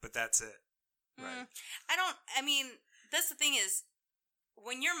 But that's it. Right. I mean, that's the thing is,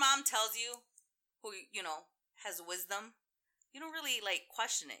 when your mom tells you, who, has wisdom, you don't really,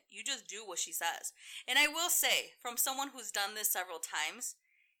 question it. You just do what she says. And I will say, from someone who's done this several times,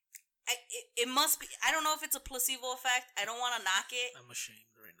 it must be, I don't know if it's a placebo effect. I don't want to knock it. I'm ashamed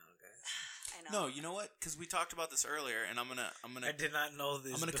right now, guys. I know. No, you know what? Because we talked about this earlier, and I'm gonna. I did not know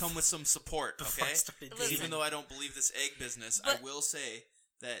this. I'm gonna come with some support, before okay? I started Listen. Even though I don't believe this egg business, But- I will say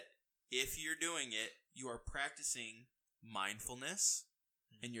that if you're doing it, you are practicing mindfulness,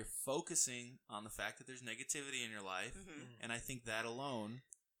 and you're focusing on the fact that there's negativity in your life, Mhm. and I think that alone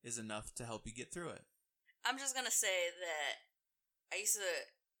is enough to help you get through it. I'm just going to say that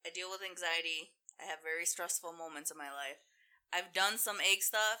I deal with anxiety. I have very stressful moments in my life. I've done some egg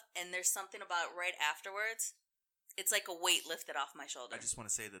stuff, and there's something about right afterwards. It's like a weight lifted off my shoulder. I just want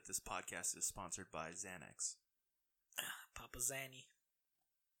to say that this podcast is sponsored by Xanax. Papa Zanny.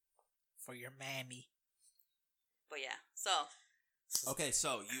 For your mammy. But yeah, so Okay,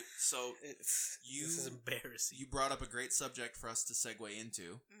 so This is embarrassing. you brought up a great subject for us to segue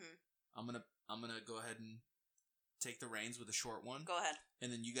into. mhm. I'm gonna go ahead and take the reins with a short one, Go ahead.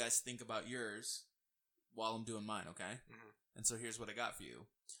 and then you guys think about yours while I'm doing mine, okay? Mhm. And so here's what I got for you.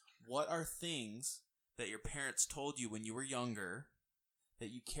 What are things that your parents told you when you were younger that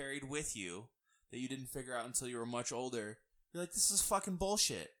you carried with you that you didn't figure out until you were much older? You're like, this is fucking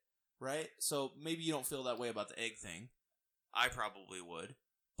bullshit, right? So maybe you don't feel that way about the egg thing. I probably would.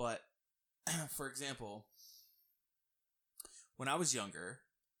 But, for example, when I was younger,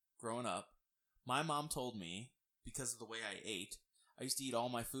 growing up, my mom told me, because of the way I ate, I used to eat all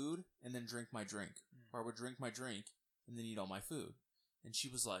my food and then drink my drink. Or I would drink my drink and then eat all my food. And she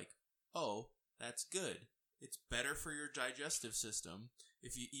was like, oh, that's good. It's better for your digestive system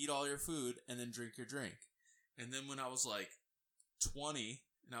if you eat all your food and then drink your drink. And then when I was like 20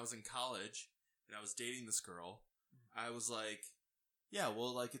 and I was in college and I was dating this girl, I was like, yeah,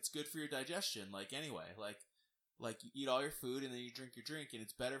 well, like, it's good for your digestion. Like, anyway, like you eat all your food and then you drink your drink, and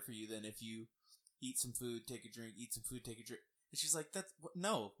it's better for you than if you eat some food, take a drink, eat some food, take a drink. And she's like,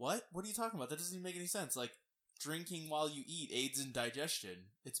 no, what? What are you talking about? That doesn't even make any sense. Like, drinking while you eat aids in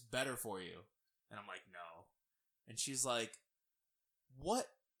digestion. It's better for you. And I'm like, no. And she's like, what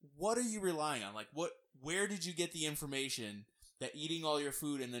are you relying on? Like, where did you get the information that eating all your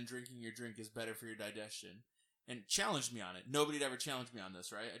food and then drinking your drink is better for your digestion? And challenged me on it. Nobody had ever challenged me on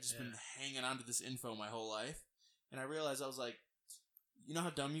this, right? I just been hanging on to this info my whole life. And I realized I was like, you know how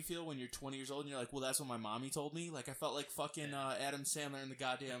dumb you feel when you're 20 years old and you're like, well, that's what my mommy told me? Like, I felt like fucking Adam Sandler in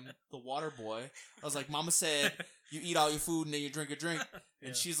The Water Boy. I was like, Mama said, you eat all your food and then you drink a drink.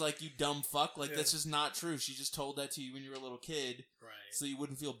 And she's like, you dumb fuck. Like, that's just not true. She just told that to you when you were a little kid. Right. So you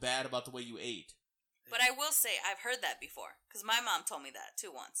wouldn't feel bad about the way you ate. But I will say, I've heard that before. Because my mom told me that,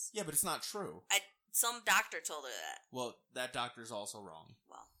 too, once. Yeah, but it's not true. Some doctor told her that. Well, that doctor's also wrong.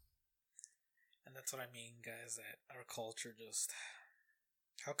 Well. And that's what I mean, guys, that our culture just...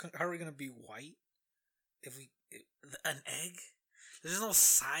 How are we going to be white if an egg? There's no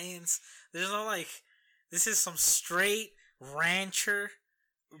science. There's no, this is some straight rancher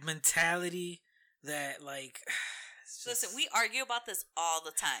mentality that, it's just... Listen, we argue about this all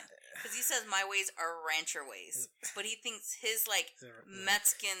the time. Because he says my ways are rancher ways. But he thinks his,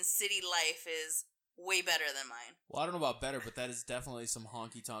 Mexican city life is way better than mine. Well, I don't know about better, but that is definitely some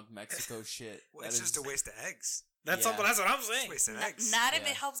honky-tonk Mexico shit. Well, it's just a waste of eggs. That's what I'm saying. It's a waste of eggs. Not if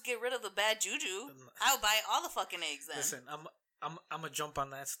it helps get rid of the bad juju. I'll buy all the fucking eggs then. Listen, I'm gonna jump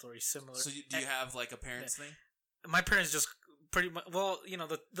on that story similar. So do you have a parents thing? My parents just pretty much,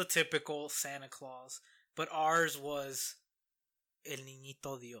 the typical Santa Claus, but ours was El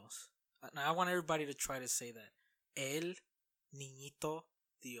Niñito Dios. Now I want everybody to try to say that. El Niñito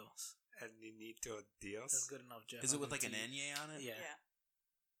Dios. El Niñito Dios. That's good enough, Jeff. Is it with an enye on it? Yeah.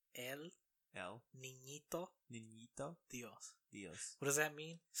 El Niñito Dios. Dios. What does that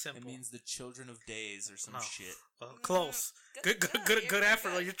mean? Simple. It means the children of days or some shit. Well, close. Good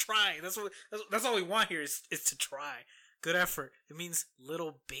effort. Like, you're trying. That's all we want here is to try. Good effort. It means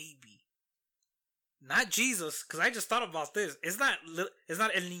little baby. Not Jesus, because I just thought about this. It's not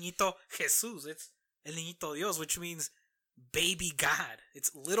El Niñito Jesus. It's El Niñito Dios, which means baby God.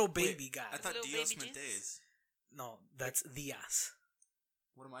 It's little baby God. I thought Little Dios baby meant Jesus? days. No, that's Dios.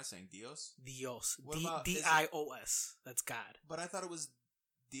 What am I saying? Dios? Dios. What about- D-I-O-S. That's God. But I thought it was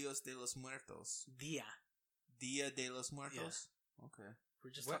Dios de los Muertos. Dia. Dia de los Muertos? Okay. We're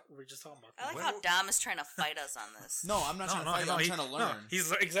just talking about I like that. how Dom is trying to fight us on this. No, I'm not trying to fight. I'm trying to learn. No,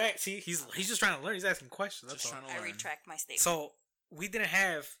 he's exact. See, he's just trying to learn. He's asking questions. That's Just all. trying to I learn. retract my statement. So we didn't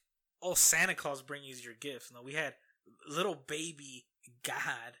have Santa Claus bring you your gifts. No, we had little baby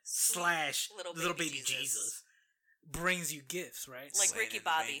God slash little baby Jesus brings you gifts, right? like Slain Ricky in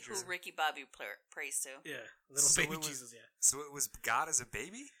Bobby, manger. who Ricky Bobby prays to. Yeah, little So baby it was- Jesus. Yeah. So it was God as a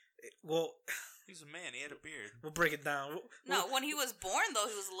baby? Well, He's a man. He had a beard. we'll break it down. No, when he was born, though,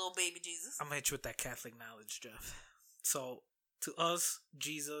 he was a little baby Jesus. I'm gonna hit you with that Catholic knowledge, Jeff. So to us,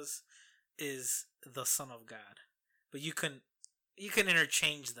 Jesus is the Son of God, but you can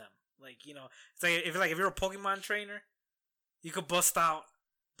interchange them. Like, you know, it's like if you're a Pokemon trainer, you could bust out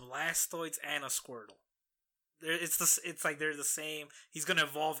Blastoise and a Squirtle. It's like they're the same. He's gonna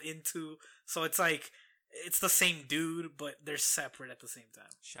evolve into. So it's like it's the same dude, but they're separate at the same time.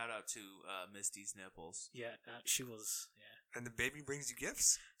 Shout out to Misty's nipples. Yeah, she was. Yeah. And the baby brings you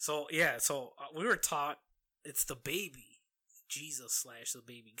gifts? So yeah, we were taught it's the baby Jesus slash the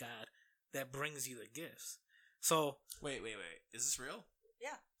baby God that brings you the gifts. So Wait. Is this real?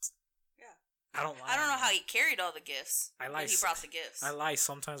 Yeah. I don't lie. I don't know how he carried all the gifts. I lie. But he brought the gifts. I lie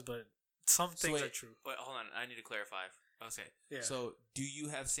sometimes, but some things are true. Wait, hold on. I need to clarify. Okay. Yeah. So, do you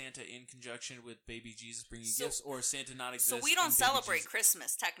have Santa in conjunction with baby Jesus bringing you So- gifts, or Santa not exist? So we and don't baby celebrate Jesus-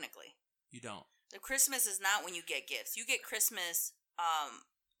 Christmas, technically. You don't. The Christmas is not when you get gifts. You get Christmas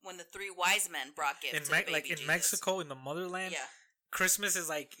when the three wise men brought gifts to the baby like in Jesus. Mexico, in the motherland, Yeah. Christmas is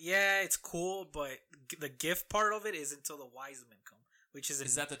like, yeah, it's cool, but the gift part of it is until the wise men come, which is in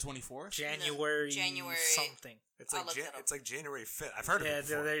Is that the 24th? January January- something. It's I'll like look that up. it's like January 5th. I've heard of Yeah, it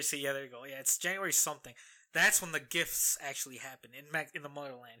before. there you go. Yeah, it's January something. That's when the gifts actually happen in the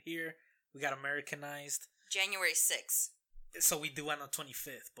motherland. Here we got Americanized, January 6th. so we do on the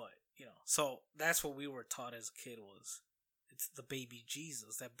 25th. But you know, so that's what we were taught as a kid was it's the baby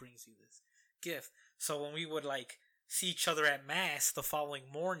Jesus that brings you this gift. So when we would like see each other at mass the following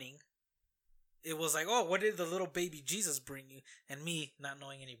morning, it was like, oh, what did the little baby Jesus bring you? And me not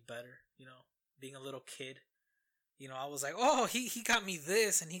knowing any better, you know, being a little kid, you know, I was like, oh, he got me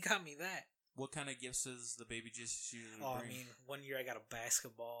this and he got me that. What kind of gifts does the baby Jesus usually Oh, bring? I mean, one year I got a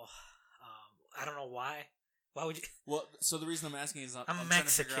basketball. I don't know why. Why would you? Well, so the reason I'm asking is I'm trying Mexican.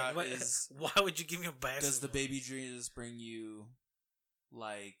 to figure out What- is why would you give me a basketball? does the baby Jesus bring you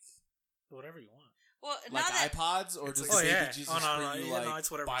like Whatever you want. Well, like now that iPods, or It's does like- the baby yeah. Jesus Oh, no, bring you yeah, like no,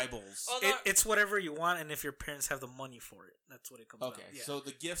 it's whatever. Bibles? Oh, no. It's whatever you want, and if your parents have the money for it, that's what it comes Okay, down. Yeah. so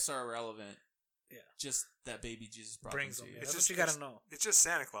the gifts are irrelevant. Yeah. Just that baby Jesus brought brings them them. to Yeah, you. that's It's what just- you gotta know. It's just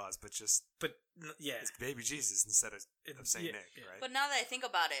Santa Claus, but just But yeah, it's baby Jesus instead of Saint yeah, Nick, yeah. right? But now that I think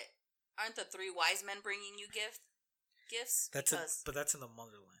about it, aren't the three wise men bringing you gifts? but that's in the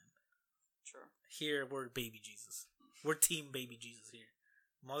motherland. True. Here we're baby Jesus. We're team baby Jesus here.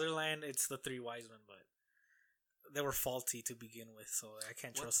 Motherland, it's the three wise men, but they were faulty to begin with, so I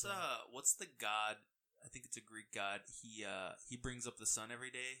can't trust them. What's the god? I think it's a Greek god. He brings up the sun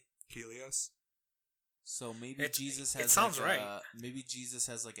every day. Helios. So maybe It- Jesus it has sounds like right. maybe Jesus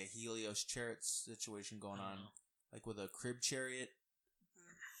has like a Helios chariot situation going I don't on, know. like with a crib chariot.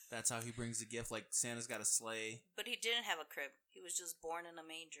 That's how he brings the gift. Like Santa's got a sleigh. But he didn't have a crib. He was just born in a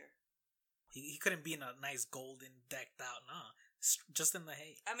manger. He couldn't be in a nice golden decked out, nah. Just in the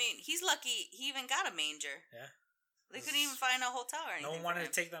hay. I mean, he's lucky he even got a manger. Yeah. They couldn't even find a hotel or anything. No one for wanted him.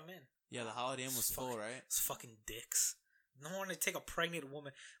 to take them in. Yeah, the Holiday Inn was full, right? It's fucking dicks. No one wanted to take a pregnant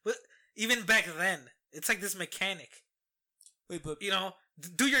woman. But even back then, it's like this mechanic. Wait, but You know,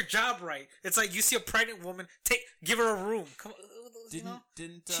 do your job right. It's like you see a pregnant woman, give her a room. Come on, you know?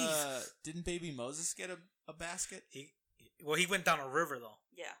 Jesus. didn't baby Moses get a basket? He went down a river though.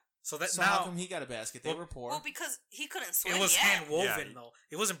 Yeah. So that So now how come he got a basket? They Well- were poor. Well, because he couldn't swim it was yet. hand woven Yeah. though.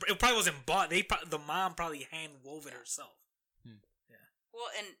 It wasn't. It probably wasn't bought. The mom probably hand wove it herself. Well,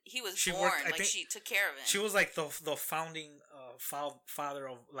 and he was She born. worked- I Like, think- she took care of him. She was like the founding father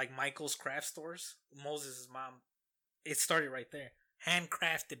of like Michael's craft stores. Moses' mom. It started right there.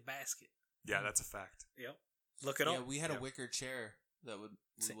 Handcrafted basket. Yeah, that's a fact. Yep. Look it yeah, up. we had a Yep. wicker chair that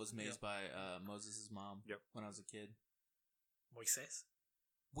Sa- was made yep. by Moses' mom Yep. when I was a kid. Moises.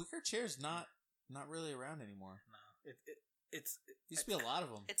 Wicker chairs not really around anymore. No. It's. Used to be a lot of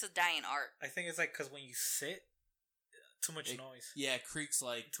them. It's a dying art. I think it's like because when you sit, too much It- noise. Yeah, it creaks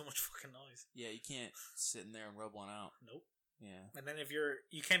like Too much fucking noise. yeah. You can't sit in there and rub one out. Nope. Yeah, And then if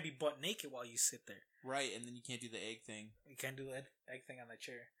you can't be butt naked while you sit there. right. And then you can't do the egg thing. You can't do that egg thing on the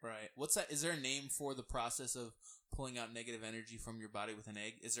chair. Right. What's that? Is there a name for the process of pulling out negative energy from your body with an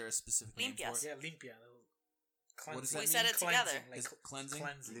egg? Is there a specific name for Limpias. it? Yeah, limpia. Cleansing. What does that We said mean? it together. Like Is it cleansing?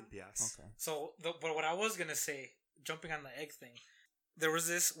 Cleansing. Limpias. Okay. So, but what I was gonna say, jumping on the egg thing, there was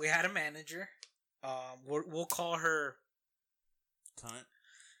this. We had a manager. We'll call her. Cunt.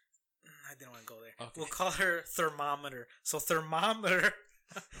 I didn't want to go there. Okay. We'll call her Thermometer. So Thermometer.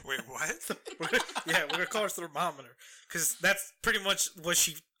 Wait, what? We're gonna call her Thermometer because that's pretty much what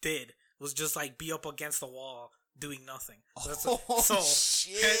she did. Was just like be up against the wall doing nothing.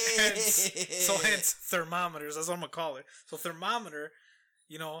 Shit. Hence thermometers. That's what I'm gonna call it. So Thermometer,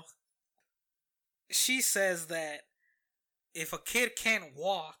 she says that if a kid can't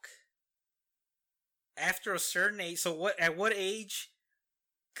walk after a certain age, so at what age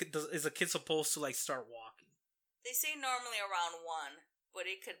is a kid supposed to like start walking? They say normally around 1, but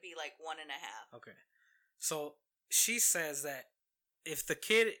it could be like 1.5. Okay, so she says that if the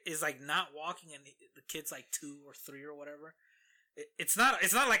kid is like not walking and the kid's like 2 or 3 or whatever, it's not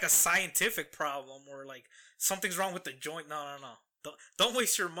like a scientific problem or like something's wrong with the joint. No. Don't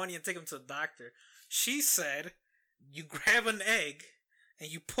waste your money and take him to the doctor. She said you grab an egg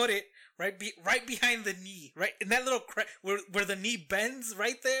and you put it right behind the knee, right in that little crack where the knee bends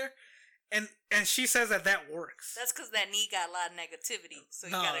right there, and she says that works. That's because that knee got a lot of negativity, so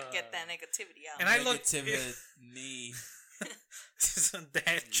you gotta get that negativity out. And I looked knee. This is a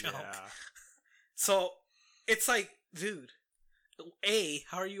dad joke. Yeah. So it's like, dude, A,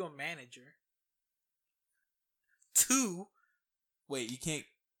 how are you a manager? 2, wait, you can't.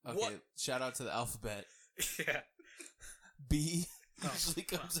 Okay, what? Shout out to the alphabet. Yeah. B usually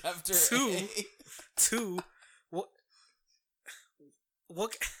comes after 2, A. 2, what?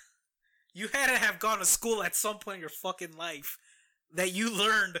 You had to have gone to school at some point in your fucking life that you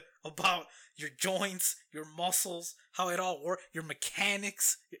learned about your joints, your muscles, how it all works, your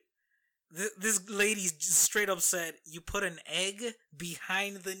mechanics. This lady just straight up said you put an egg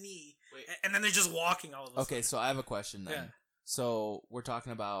behind the knee, and then they're just walking all of a Okay, so I have a question then. Yeah. So we're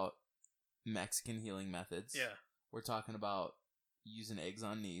talking about Mexican healing methods. Yeah. We're talking about using eggs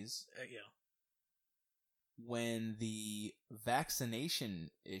on knees. Yeah. When the vaccination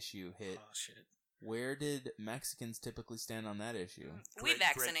issue hit, Oh shit. where did Mexicans typically stand on that issue? We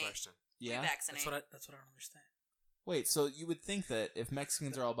vaccinate. Great question. Yeah. We vaccinate. That's what I don't understand. Wait, so you would think that if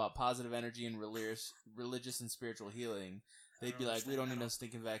Mexicans are all about positive energy and religious and spiritual healing, they'd be like, we don't need no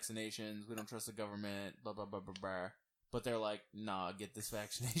stinking vaccinations, we don't trust the government, blah blah blah blah blah. But they're like, nah, get this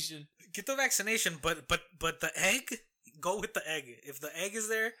vaccination. Get the vaccination, but the egg. Go with the egg. If the egg is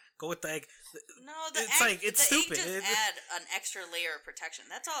there, go with the egg. No, it's egg, it's the stupid. Egg just add an extra layer of protection.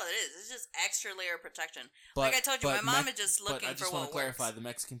 That's all it is. It's just extra layer of protection. But, like I told you, my mom is just looking but I just for want what to clarify: works. the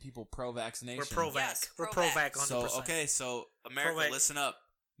Mexican people pro-vaccination. We're pro-vac. Yes, We're pro-vac. pro-vac 100%. So okay, so America, Pro-vac. listen up.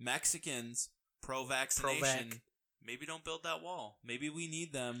 Mexicans pro-vaccination. Pro-vac. Maybe don't build that wall. Maybe we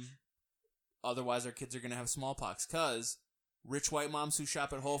need them. Otherwise, our kids are gonna have smallpox. Cause rich white moms who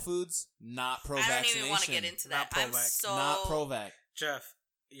shop at Whole Foods, not pro-vaccination. I don't even want to get into that. Not I'm pro-vac. so Not pro-vac. Jeff,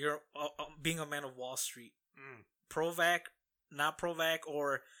 you're being a man of Wall Street. Pro-vac, not pro-vac,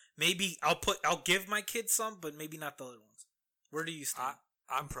 or maybe I'll give my kids some, but maybe not the other ones. Where do you stand?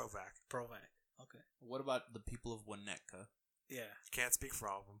 I'm pro-vac. Pro-vac. Okay. What about the people of Winnetka? Yeah. Can't speak for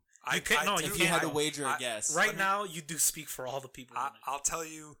all of them. You can't- no, you If you had to can't. wager a guess, Right now, you do speak for all the people. in it. I'll tell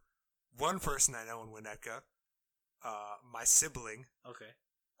you one person I know in Winnetka. My sibling, Okay.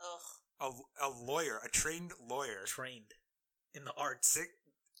 ugh. a lawyer, a trained lawyer. Trained in the arts.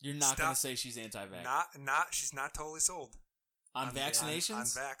 you're not gonna Stop. say she's anti-vax. She's not totally sold on vaccinations? on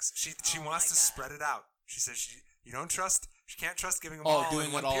vax. She Oh wants my to God. spread it out. She says she can't trust giving them Oh, all doing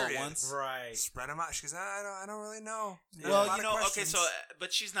in it one all period. at once? Right. Spread them out. She goes, I don't really know. There's a Well, lot you of know, okay, questions. so,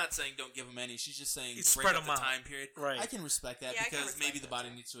 but she's not saying don't give them any. She's just saying You break spread up them the out. time period. Right. I can respect that Yeah, I can because respect maybe the that, body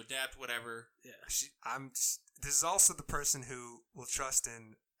too. needs to adapt, whatever. Yeah. This is also the person who will trust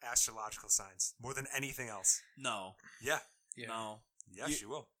in astrological signs more than anything else. No. Yeah. Yeah. No. Yeah, You- she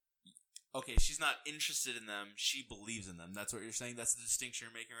will. Okay, she's not interested in them. She believes in them. That's what you're saying? That's the distinction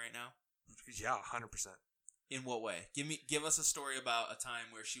you're making right now? Yeah, 100%. In what way? Give us a story about a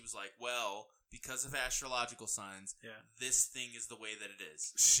time where she was like, well, because of astrological signs, Yeah. this thing is the way that it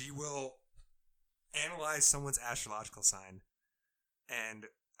is. She will analyze someone's astrological sign and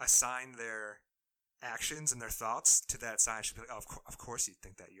assign their actions and their thoughts to that sign. She'll be like, oh, of course you'd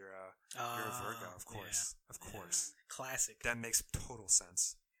think that you're a Virgo. Of course. Yeah. Of course. Classic. That makes total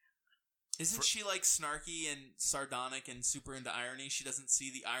sense. Isn't she like snarky and sardonic and super into irony? She doesn't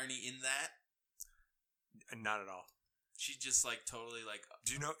see the irony in that? And not at all. She just like totally like,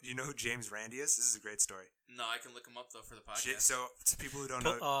 Do you know who James Randi is? This is a great story. no, I can look him up though for the podcast. So to people who don't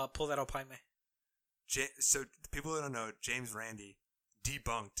know, Pull that up, Jaime. so the people who don't know, James Randi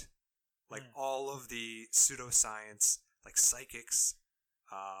debunked like Mm. all of the pseudoscience, like psychics,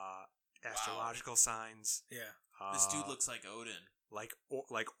 astrological signs. Yeah. This dude looks like Odin. like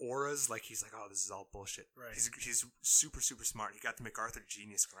auras. Like he's like, oh, this is all bullshit. Right. He's super smart. He got the MacArthur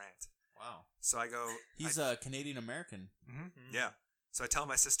Genius Grant. Wow. So I go. He's a Canadian American. Mm-hmm. Yeah. So I tell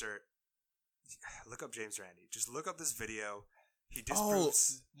my sister, look up James Randi. Just look up this video. He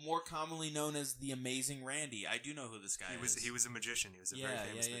disproves. More commonly known as the Amazing Randy. I do know who this guy is. He was a magician. He was a very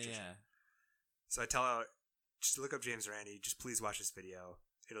famous magician. Yeah. So I tell her, just look up James Randi. Just please watch this video.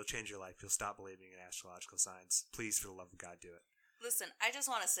 It'll change your life. You'll stop believing in astrological signs. Please, for the love of God, do it. Listen, I just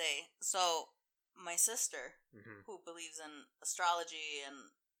want to say, so my sister, who believes in astrology and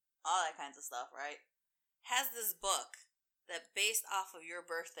all that kinds of stuff, right, has this book that based off of your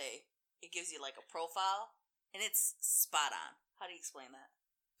birthday, it gives you like a profile, and it's spot on. How do you explain that?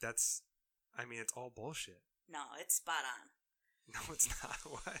 It's all bullshit. No, it's spot on. No, it's not.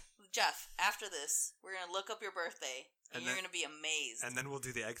 What? Jeff, after this, we're going to look up your birthday, and you're going to be amazed. And then we'll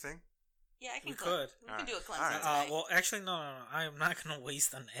do the egg thing? Yeah, I can We could. We can do a cleanse All right. tonight. Well, actually, no. I am not gonna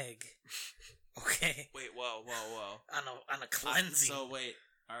waste an egg. Okay. Wait, whoa. On a cleansing. So wait,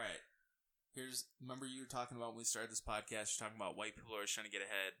 all right. Remember you were talking about when we started this podcast, you're talking about white people are trying to get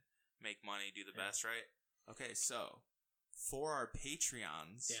ahead, make money, do the best, right? Okay, so for our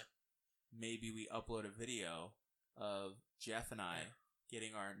Patreons, maybe we upload a video of Jeff and I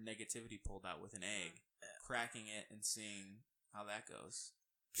getting our negativity pulled out with an egg, cracking it, and seeing how that goes.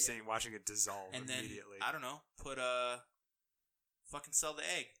 Watching it dissolve and then, immediately. I don't know, fucking sell the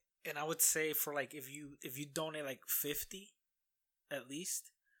egg. And I would say for like if you donate like 50, at least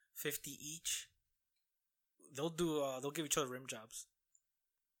 50 each, they'll give each other rim jobs.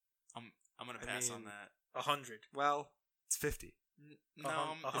 I'm gonna pass on that. 100. Well, it's 50. No,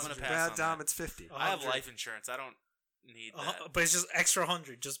 I'm gonna pass Bad on Dom, that. it's 50. I have life insurance. I don't need that. But it's just extra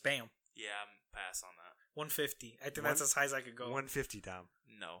 100. Just bam. Yeah, I'm pass on that. 150. I think that's as high as I could go. 150, Dom.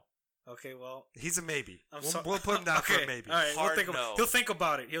 No. Okay, well, He's a maybe. we'll put him down for a maybe. All right, Hard no. He'll think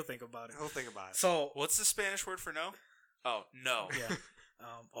about it. He'll think about it. So, What's the Spanish word for no? Oh, no. yeah.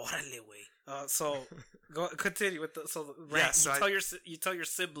 Órale, güey. So go continue with the you tell your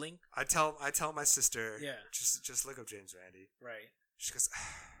sibling. I tell my sister. Yeah. Just look up James Randi. Right. She goes,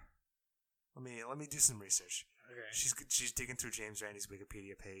 let me do some research. Okay. She's digging through James Randi's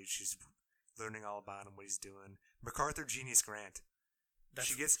Wikipedia page. She's learning all about him, what he's doing. MacArthur Genius Grant.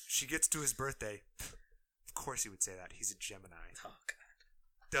 She gets to his birthday. Of course he would say that. He's a Gemini. Oh, God.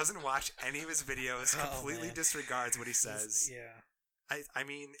 Doesn't watch any of his videos. Completely disregards what he says. Yeah. I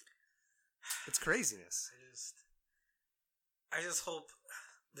mean, it's craziness. I just hope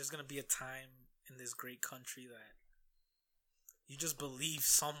there's gonna be a time in this great country that you just believe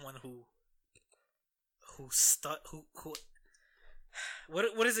someone who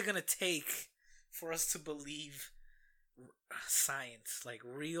what is it gonna take for us to believe science, like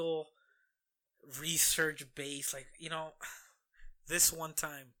real research based, like, this one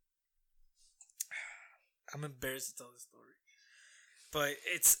time, I'm embarrassed to tell this story, but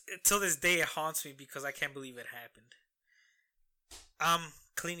till this day it haunts me because I can't believe it happened. I'm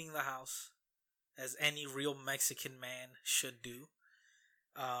cleaning the house as any real Mexican man should do,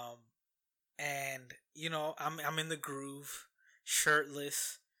 and I'm in the groove,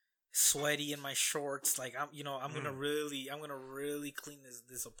 shirtless, sweaty in my shorts, like I'm gonna really clean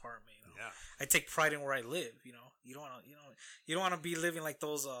this apartment. Yeah. I take pride in where I live. You don't wanna be living like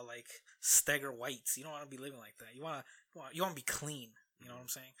those like Steger whites. You don't wanna be living like that. You wanna be clean. You know what I'm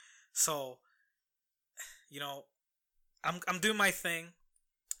saying? So, I'm doing my thing,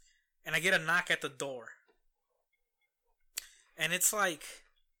 and I get a knock at the door, and it's like,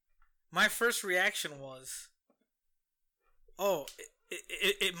 my first reaction was, oh,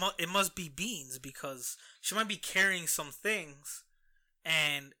 it must be Beans, because she might be carrying some things,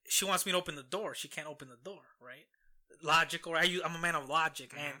 and she wants me to open the door. She can't open the door, right? Logical, right? I'm a man of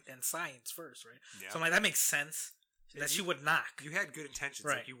logic and science first, right? Yeah. So I'm like, that makes sense that she would knock. You had good intentions,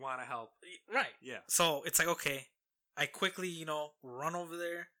 right? Like you want to help, right? Yeah. So it's like, okay, I quickly, run over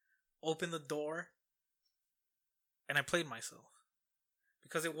there, open the door, and I played myself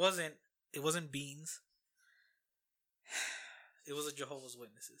because it wasn't Beans. It was a Jehovah's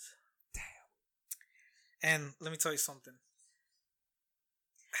Witnesses. Damn. And let me tell you something.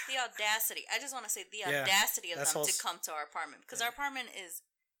 The audacity. I just want to say the audacity of them to come to our apartment. Because our apartment is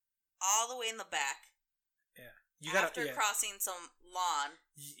all the way in the back. Yeah. After crossing some lawn.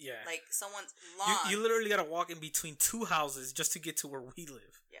 Yeah. Like someone's lawn. You literally got to walk in between two houses just to get to where we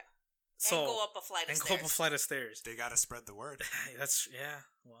live. Yeah. So, and go up a flight of stairs. And go up a flight of stairs. They got to spread the word.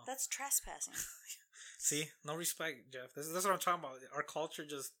 Well. That's trespassing. See, no respect, Jeff. That's what I'm talking about. Our culture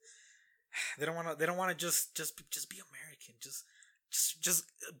just they don't want to just be American. Just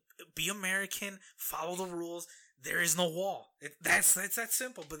be American. Follow the rules. there is no wall. It's that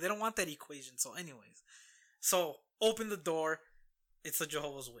simple, but they don't want that equation. So anyways, so open the door. It's the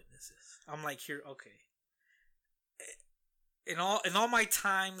Jehovah's Witnesses. I'm like, here, okay. In all my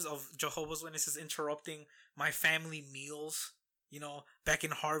times of Jehovah's Witnesses interrupting my family meals, back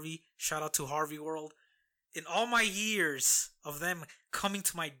in Harvey, shout out to Harvey World. In all my years of them coming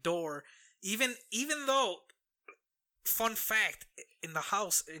to my door, even though, fun fact, in the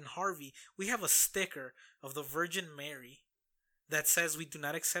house in Harvey, we have a sticker of the Virgin Mary that says we do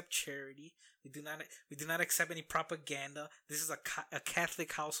not accept charity. We do not accept any propaganda. This is a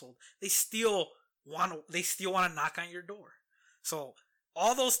Catholic household. They still want to knock on your door. So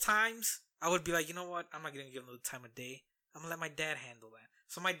all those times I would be like, you know what? I'm not gonna give them the time of day. I'm gonna let my dad handle that.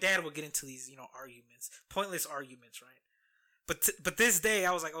 So my dad would get into these, arguments, pointless arguments, right? But this day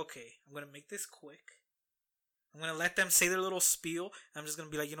I was like, okay, I'm gonna make this quick. I'm gonna let them say their little spiel. I'm just gonna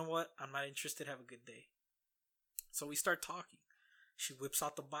be like, you know what? I'm not interested. Have a good day. So we start talking. She whips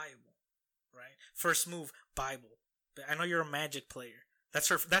out the Bible, right? First move, Bible. I know you're a Magic player. That's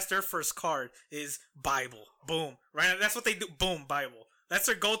their first card is Bible. Boom. Right? That's what they do. Boom, Bible. That's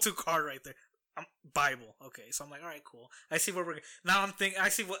their go-to card right there. Bible. Okay. So I'm like, all right, cool. I see where we're now. I'm thinking. I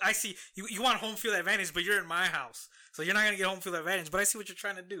see. You want home field advantage, but you're in my house, so you're not gonna get home field advantage. But I see what you're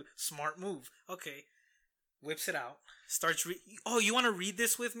trying to do. Smart move. Okay. Whips it out. Starts. Oh, you want to read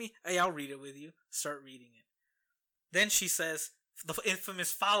this with me? Hey, I'll read it with you. Start reading it. Then she says, the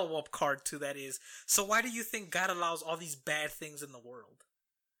infamous follow-up card to that is, so why do you think God allows all these bad things in the world?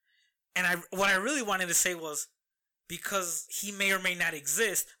 And what I really wanted to say was, because he may or may not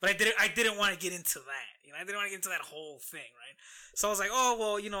exist, but I didn't want to get into that. I didn't want to get into that whole thing, right? So I was like, oh,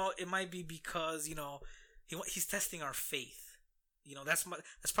 well, it might be because, he's testing our faith.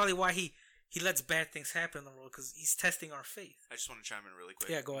 That's probably why he lets bad things happen in the world, because he's testing our faith. I just want to chime in really quick.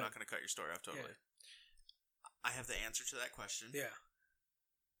 Yeah, go ahead. I'm not going to cut your story off totally. Yeah. I have the answer to that question. Yeah.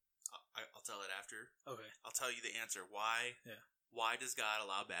 I'll tell it after. Okay. I'll tell you the answer. Why? Yeah. Why does God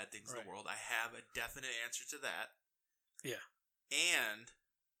allow bad things in the world? I have a definite answer to that. Yeah. And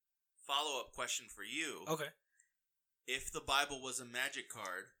follow-up question for you. Okay. If the Bible was a magic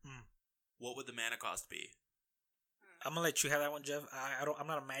card, what would the mana cost be? I'm gonna let you have that one, Jeff. I'm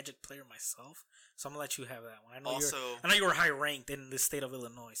not a Magic player myself, so I'm gonna let you have that one. I know you were high ranked in the state of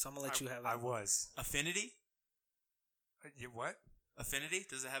Illinois, so I'm gonna let you have that. I was. Affinity? What? Affinity?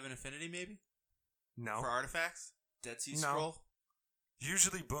 Does it have an affinity, maybe? No. For artifacts? Dead Sea Scroll?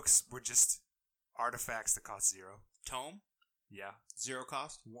 Usually books were just artifacts that cost 0. Tome? Yeah. 0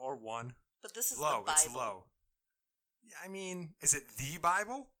 cost? Or 1. But this is low. the Bible. It's low. Yeah, I mean, is it the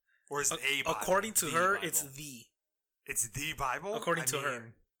Bible? Or is it a Bible? According to her, Bible. it's the. It's the Bible? According to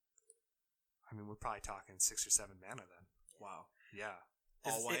her. I mean, we're probably talking 6 or 7 mana then. Wow. Yeah.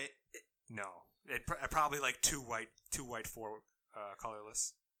 All white? No. Probably like 2 white, 4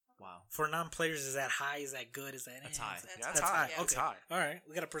 colorless. Wow. For non-players, is that high? Is that good? Is that That's high. That's high. Okay. It's high. All right.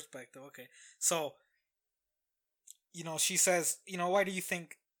 We got a perspective. Okay. So, she says, why do you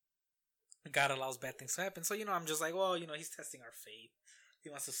think God allows bad things to happen? So, I'm just like, well, he's testing our faith. He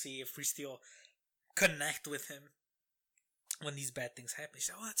wants to see if we still connect with him when these bad things happen. She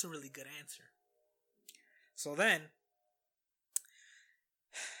said, oh, that's a really good answer. So then,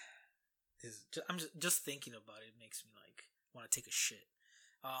 I'm just thinking about it. It makes me want to take a shit.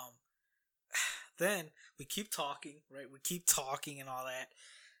 Then we keep talking, right? We keep talking and all that.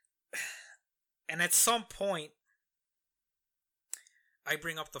 And at some point, I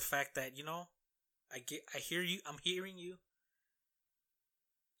bring up the fact that, I hear you. I'm hearing you.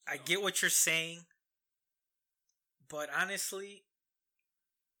 I get what you're saying. But honestly,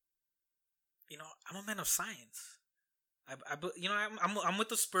 I'm a man of science. I'm with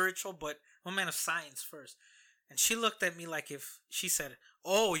the spiritual, but I'm a man of science first. And she looked at me like if she said,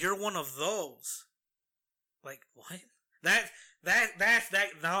 "Oh, you're one of those." Like what? That.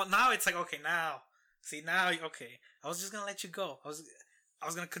 Now it's like, okay, okay. I was just gonna let you go. I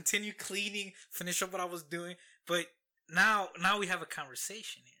was gonna continue cleaning, finish up what I was doing, but now we have a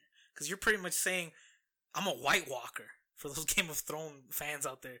conversation here because you're pretty much saying I'm a White Walker for those Game of Thrones fans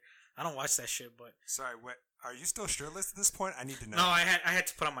out there. I don't watch that shit, but sorry, what? Are you still shirtless at this point? I need to know. No, I had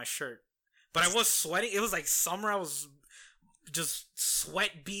to put on my shirt, but I was sweating. It was like summer. I was just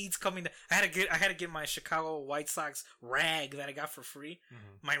sweat beads coming down. I had to get my Chicago White Sox rag that I got for free.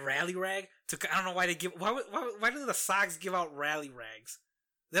 Mm-hmm. My rally rag. I don't know why they give. Why do the Sox give out rally rags?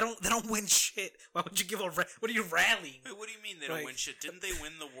 They don't win shit. Why would you give a rag? What are you rallying? Wait, what do you mean they don't win shit? Didn't they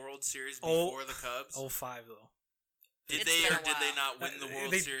win the World Series before the Cubs? 05 though. Did they or did they not win the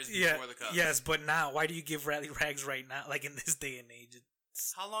World Series before the Cubs? Yes, but now, why do you give rally rags right now, like in this day and age?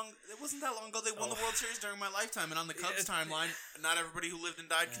 How long? It wasn't that long ago. They won the World Series during my lifetime, and on the Cubs timeline, not everybody who lived and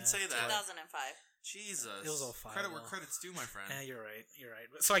died can say that. 2005. Jesus. It was 05. Credit where credit's due, my friend. Yeah, you're right. You're right.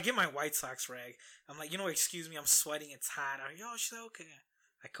 So I get my White Sox rag. I'm like, excuse me, I'm sweating. It's hot. She's like, okay.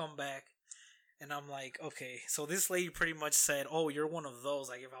 I come back, and I'm like, okay. So this lady pretty much said, oh, you're one of those.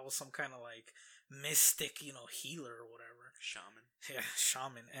 Like, if I was some kind of, like, mystic, healer or whatever. Shaman. Yeah,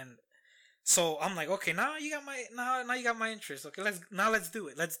 shaman. And so I'm like, okay, now you got my interest. Okay, let's do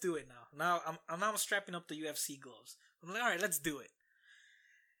it. Let's do it now. I'm strapping up the UFC gloves. I'm like, all right, let's do it.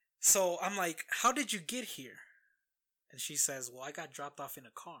 So I'm like, how did you get here? And she says, well, I got dropped off in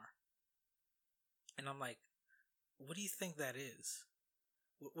a car. And I'm like, what do you think that is?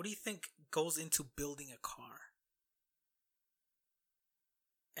 What do you think goes into building a car?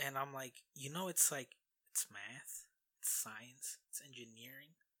 And I'm like, it's like, it's math, it's science, it's engineering.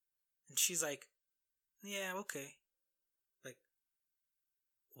 And she's like, yeah, okay.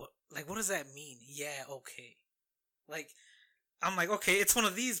 What does that mean? Yeah, okay. I'm like, okay, it's one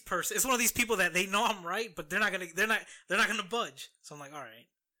of these people that they know I'm right, but they're not gonna budge. So I'm like, all right.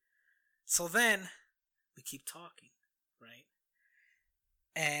 So then we keep talking, right?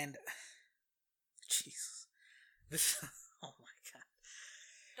 And Jesus, this, oh my God.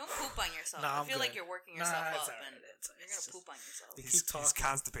 Don't poop on yourself. No, I I'm feel good. like you're working yourself up, all right. and you're gonna poop on yourself. He's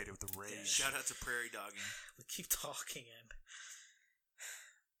constipated with the rage. Yeah. Shout out to Prairie Dogging. We keep talking, and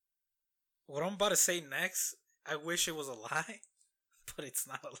what I'm about to say next, I wish it was a lie, but it's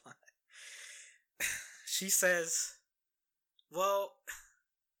not a lie. She says, well,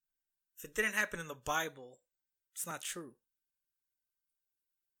 if it didn't happen in the Bible, it's not true.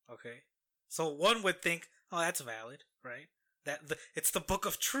 Okay? So one would think, oh, that's valid, right? It's the book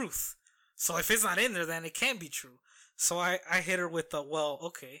of truth. So if it's not in there, then it can't be true. So I hit her with the, well,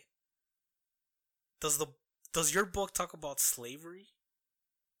 okay. Does your book talk about slavery?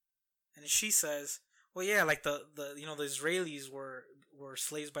 And she says, well, yeah, like the Israelis were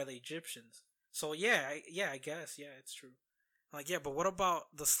slaves by the Egyptians. So yeah, I guess, yeah, it's true. I'm like, yeah, but what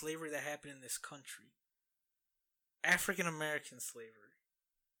about the slavery that happened in this country? African American slavery.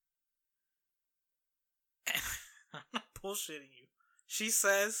 I'm not bullshitting you. She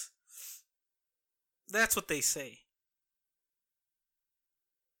says, that's what they say.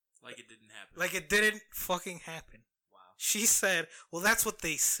 Like it didn't happen. Like it didn't fucking happen. Wow. She said, well, that's what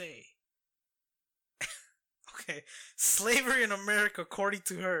they say. Okay. Slavery in America, according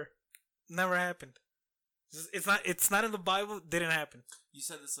to her, never happened. It's not in the Bible, didn't happen. You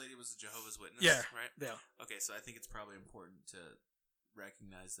said this lady was a Jehovah's Witness, Yeah. right? Yeah. Okay, so I think it's probably important to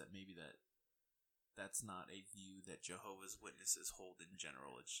recognize that maybe that's not a view that Jehovah's Witnesses hold in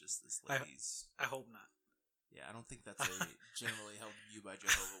general. It's just this lady's... I hope not. Yeah, I don't think that's a generally held view by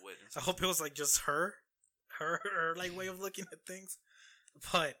Jehovah's Witnesses. I hope it was like just her like way of looking at things.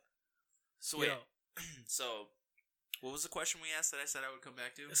 But so wait, so what was the question we asked that I said I would come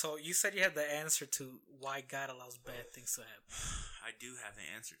back to? So you said you had the answer to why God allows bad things to happen. I do have the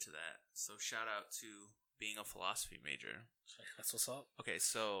answer to that. So shout out to being a philosophy major. That's what's up. Okay,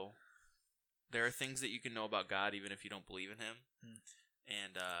 so there are things that you can know about God even if you don't believe in Him.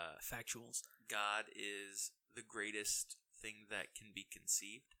 And factuals. God is the greatest thing that can be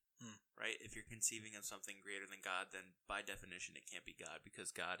conceived. Right? If you're conceiving of something greater than God, then by definition it can't be God, because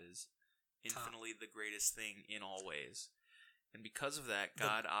God is infinitely the greatest thing in all ways. And because of that,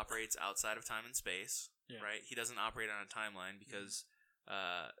 God operates outside of time and space. Yeah. Right? He doesn't operate on a timeline because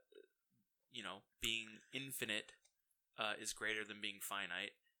being infinite is greater than being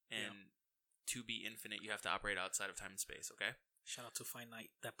finite, and to be infinite you have to operate outside of time and space. Okay, shout out to Finite,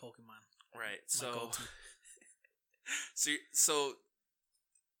 that Pokemon. Right. So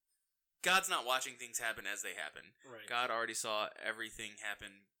God's not watching things happen as they happen. Right. God already saw everything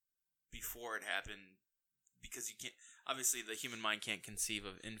happen before it happened, because you can't, obviously the human mind can't conceive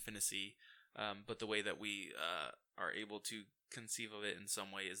of infinicy, but the way that we are able to conceive of it in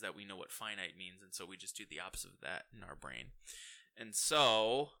some way is that we know what finite means, and so we just do the opposite of that in our brain. And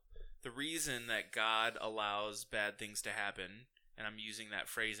so the reason that God allows bad things to happen, and I'm using that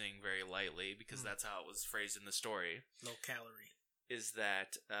phrasing very lightly because that's how it was phrased in the story, low calorie, is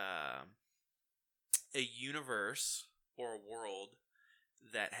that a universe or a world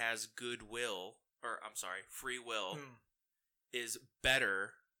that has free will is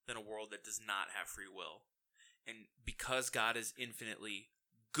better than a world that does not have free will. And because God is infinitely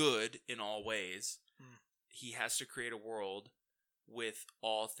good in all ways, He has to create a world with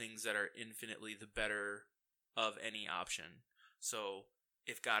all things that are infinitely the better of any option. So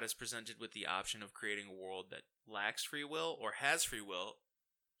if God is presented with the option of creating a world that lacks free will or has free will,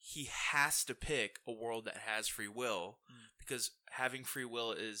 he has to pick a world that has free will because having free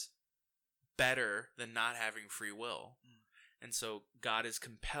will is better than not having free will. And so God is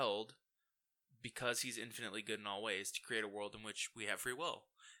compelled, because he's infinitely good in all ways, to create a world in which we have free will.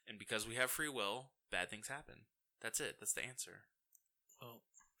 And because we have free will, bad things happen. That's it. That's the answer. Well,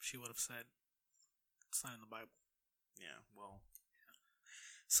 she would have said it's not in the Bible. Yeah, well.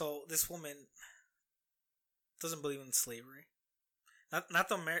 So this woman doesn't believe in slavery. Not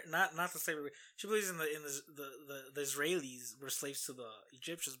the slavery. She believes in the Israelis were slaves to the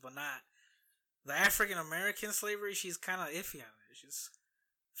Egyptians, but not the African American slavery. She's kind of iffy on it. She's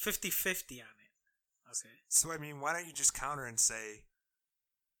 50-50 on it. Okay. So I mean, why don't you just counter and say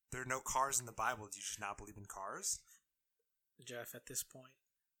there are no cars in the Bible? Do you just not believe in cars? Jeff, at this point,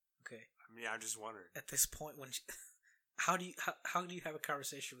 okay. I mean, I'm just wondering. At this point, how do you have a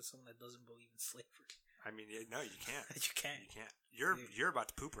conversation with someone that doesn't believe in slavery? I mean, no, you can't. You can't. You can't. You're about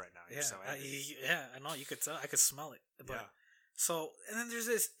to poop right now. You're so angry. Yeah, I know. You could tell. I could smell it. But, yeah. So, and then there's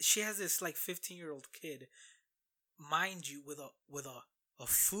this. She has this like 15-year-old kid, mind you, with a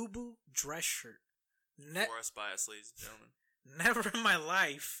FUBU dress shirt. For us bias, ladies and gentlemen. Never in my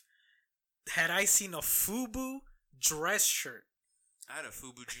life had I seen a FUBU dress shirt. I had a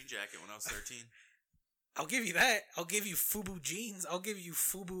FUBU jean jacket when I was 13. I'll give you that. I'll give you FUBU jeans. I'll give you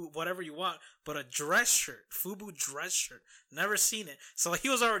FUBU whatever you want. But a dress shirt, FUBU dress shirt, never seen it. So he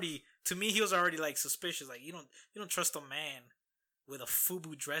was already like suspicious. Like you don't trust a man with a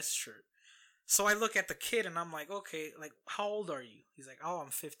FUBU dress shirt. So I look at the kid and I'm like, okay, like how old are you? He's like, oh,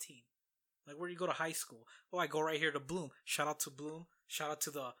 I'm 15. Like where do you go to high school? Oh, I go right here to Bloom. Shout out to Bloom. Shout out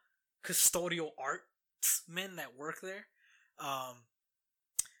to the custodial art men that work there.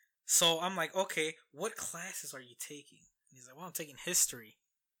 So I'm like, okay, what classes are you taking? And he's like, well, I'm taking history.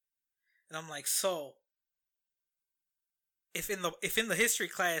 And I'm like, so if in the history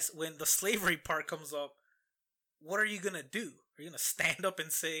class when the slavery part comes up, what are you gonna do? Are you gonna stand up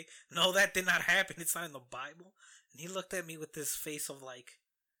and say, no, that did not happen, it's not in the Bible? And he looked at me with this face of like,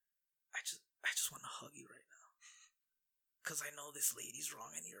 I just want to hug you right now. 'Cause I know this lady's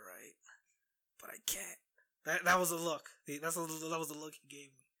wrong and you're right. But I can't. That was the look. That was the look he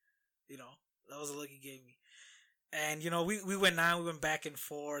gave me. You know, that was the look he gave me. And, you know, we went back and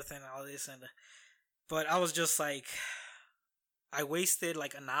forth and all this. But I was just like, I wasted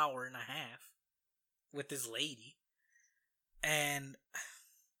like an hour and a half with this lady. And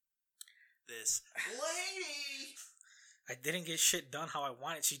this lady, I didn't get shit done how I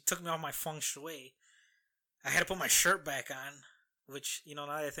wanted. She took me off my feng shui. I had to put my shirt back on, which, you know,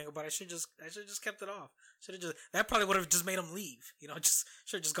 now that I think about it, I should just kept it off. That probably would have just made him leave. You know,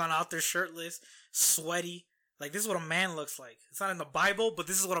 should have just gone out there shirtless, sweaty. Like, this is what a man looks like. It's not in the Bible, but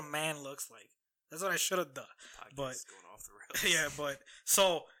this is what a man looks like. That's what I should have done. But going off the rails. Yeah, but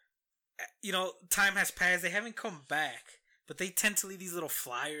so, you know, time has passed. They haven't come back, but they tend to leave these little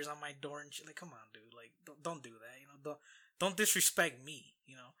flyers on my door and shit. Like, come on, dude. Like, don't do that. You know, don't disrespect me.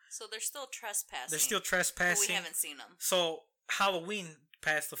 You know. So they're still trespassing. They're still trespassing. But we haven't seen them. So Halloween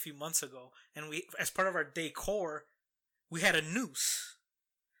passed a few months ago, and we, as part of our decor, we had a noose.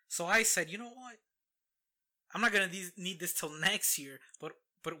 So I said, you know what? I'm not gonna need this till next year, but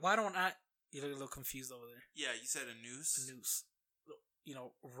why don't I? You look a little confused over there. Yeah, you said a noose. A noose, you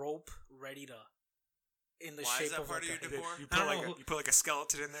know, rope ready to in the Why shape is that of part like of your decor? You put like a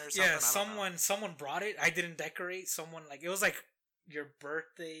skeleton in there. Or something? Yeah, someone brought it. I didn't decorate. Someone like it was like your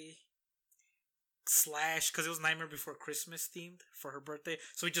birthday / because it was Nightmare Before Christmas themed for her birthday,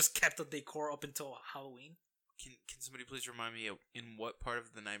 so we just kept the decor up until Halloween. Can somebody please remind me in what part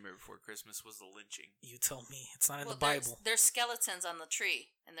of the Nightmare Before Christmas was the lynching? You tell me. It's not in the Bible. There's skeletons on the tree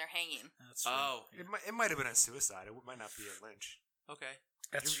and they're hanging. That's true. Oh, it might have been a suicide. It might not be a lynch. Okay,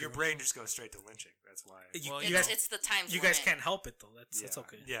 that's your brain just goes straight to lynching. That's why. It's the times. You guys can't help it though. That's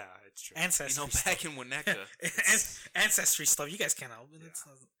okay. Yeah, it's true. Ancestry. You know, back in Winnetka, ancestry stuff. You guys can't help it.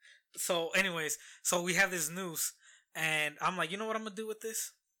 Yeah. So, anyways, so we have this noose, and I'm like, you know what I'm gonna do with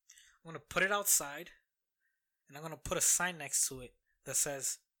this? I'm gonna put it outside, and I'm gonna put a sign next to it that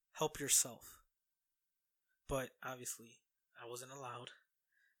says "Help yourself." But obviously, I wasn't allowed.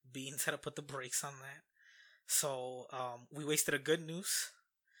 Beans had to put the brakes on that. So we wasted a good noose,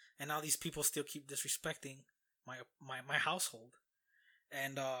 and now these people still keep disrespecting my household,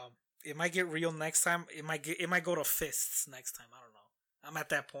 and it might get real next time. It might go to fists next time. I don't know. I'm at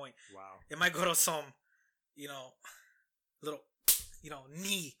that point. Wow. It might go to some, you know, little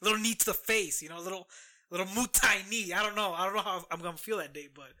knee to the face, you know, little Muay Thai knee. I don't know how I'm gonna feel that day,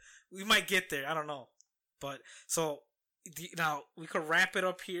 but we might get there. I don't know. But so now we could wrap it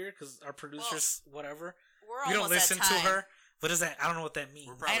up here because our producers, whatever. We're we don't almost listen at time. to her. What is that? I don't know what that means.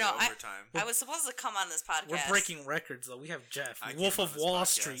 We're probably know, overtime. I was supposed to come on this podcast. We're breaking records though. We have Jeff, I Wolf came of on this Wall podcast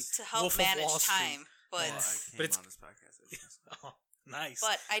Street, to help Wolf manage of Wall Street. time, but Well, I but came it's- on this podcast. Oh, nice.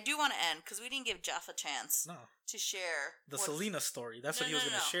 but I do want to end because we didn't give Jeff a chance no, to share the what- Selena story. That's No, what he was no,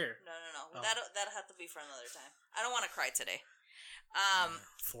 going to no. share. No. Oh. That'll have to be for another time. I don't want to cry today.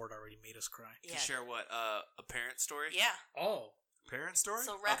 Ford already made us cry. Yeah. To share what? A parent story? Yeah. Oh, Parent story?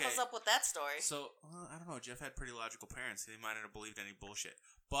 So wrap Okay. us up with that story. So, I don't know. Jeff had pretty logical parents. They might not have believed any bullshit.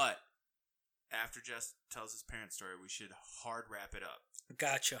 But after Jeff tells his parent story, we should hard wrap it up.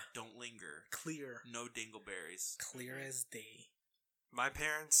 gotcha. Don't linger. Clear, No dingleberries. clear as day. My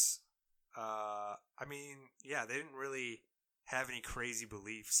parents, I mean, yeah, they didn't really have any crazy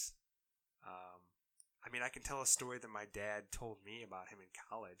beliefs. I mean, I can tell a story that my dad told me about him in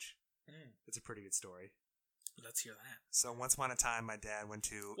college. It's a pretty good story. Let's hear that. So once upon a time, my dad went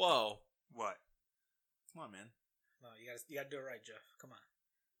to Whoa. what? Come on, man. No, you gotta do it right, Jeff. Come on.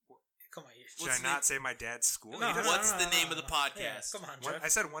 Come on. Should What's I the not name? say my dad's school? No, He doesn't- What's the name of the podcast? Yeah, come on, What- Jeff. I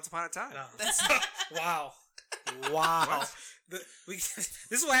said once upon a time. No. That's Wow. Wow. What? This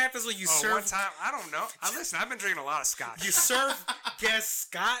is what happens when you Oh, serve one time. I don't know. Listen, I've been drinking a lot of scotch. you serve guests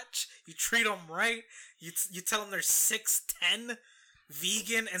scotch. You treat them right. You tell them they're 6'10",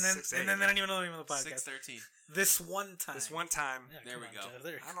 vegan, and then 6'8". they don't even know the name of the podcast. 613. This one time. This one time, Yeah, There come we on, go. Jeff.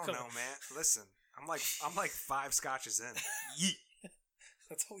 There, I don't come know, on. man. Listen, I'm like 5 scotches in.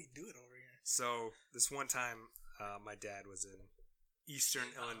 That's how we do it over here. So this one time, my dad was in Eastern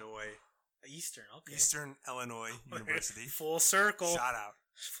Illinois University. Full circle. Shout out.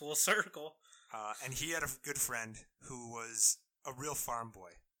 Full circle. And he had a good friend who was a real farm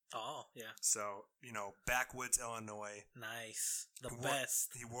boy. Oh yeah, So, backwoods Illinois. nice. The He wore- best.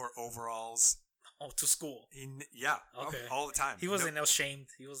 He wore overalls. Oh, to school. Okay. all the time. He wasn't ashamed.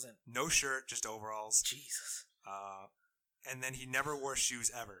 He wasn't. No shirt, just overalls. Jesus. And then he never wore shoes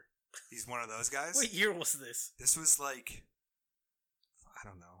ever. He's one of those guys. What year was this? This was like, I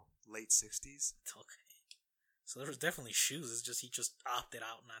don't know, late 60s. It's okay. So there was definitely shoes. It's just he just opted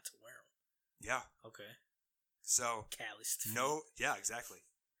out not to wear them. Yeah. Okay. So, Calloused feet. yeah, exactly.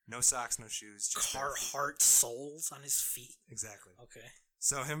 No socks, no shoes. Just bare feet. Carhartt soles on his feet. Exactly. Okay.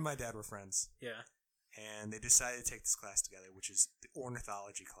 So him and my dad were friends. Yeah. And they decided to take this class together, which is the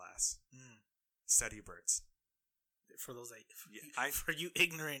ornithology class. Study birds. For those Yeah, for you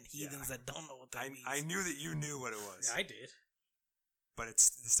ignorant heathens Yeah. that don't know what that means. I knew that you knew what it was. Yeah, I did. But it's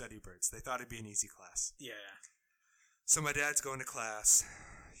the study birds. They thought it'd be an easy class. Yeah. So my dad's going to class.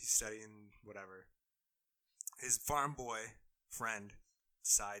 He's studying whatever. His farm boy friend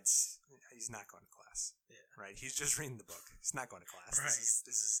decides he's not going to class. Yeah. Right? He's just reading the book. He's not going to class. Right. This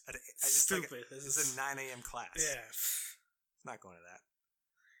is Stupid. This is a 9 a.m. class. Yeah. He's not going to that.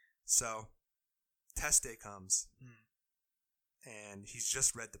 So, test day comes, and he's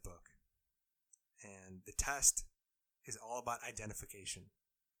just read the book. And the test is all about identification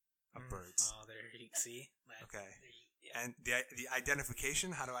of birds. Oh, there you see. Okay. Yeah. And the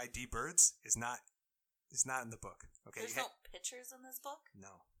identification, how to ID birds, is not in the book. Okay. There's no pictures in this book?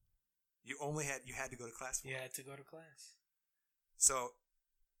 No. You had to go to class for it. You had to go to class. So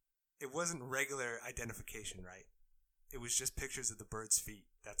it wasn't regular identification, right? It was just pictures of the bird's feet.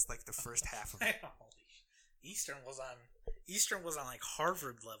 That's like the first half of it. Eastern was on like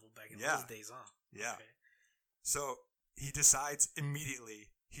Harvard level back in those days, huh? Yeah. Okay. So he decides immediately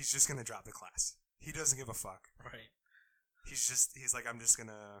he's just gonna drop the class. He doesn't give a fuck. Right. He's like, I'm just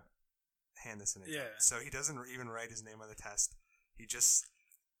gonna hand this in. Yeah. So he doesn't even write his name on the test. He just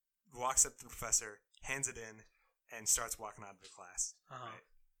walks up to the professor, hands it in, and starts walking out of the class. Uh-huh.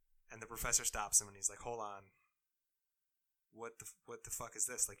 Right? And the professor stops him and he's like, hold on. What the fuck is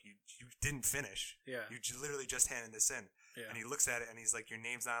this? Like, you didn't finish. Yeah. You literally just handed this in. Yeah. And he looks at it and he's like, your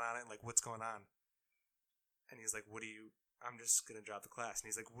name's not on it. Like, what's going on? And he's like, I'm just going to drop the class. And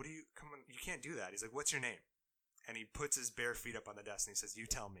he's like, come on, you can't do that. He's like, what's your name? And he puts his bare feet up on the desk and he says, you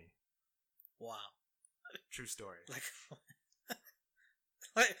tell me. Wow. True story. Like,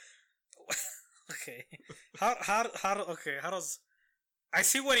 okay. How does I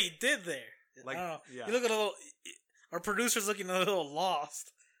see what he did there? Like, I don't know. yeah. You look at a little. Our producer's looking a little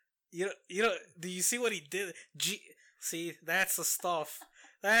lost. You know. Do you see what he did? See, that's the stuff.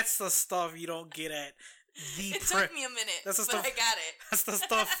 That's the stuff you don't get at the. It took me a minute, That's the but stuff. I got it. That's the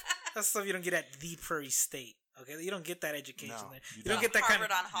stuff. That's the stuff you don't get at the Prairie State. Okay, you don't get that education No, there. you You don't don't. get that Harvard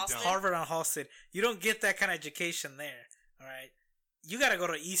kind on Halsted. don't. Harvard on Halsted. You don't get that kind of education there. All right, you got to go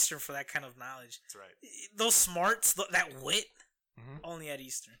to Eastern for that kind of knowledge. That's right. Those smarts, that wit, Mhm. only at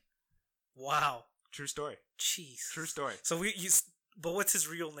Eastern. Wow. True story. Jeez. True story. So but what's his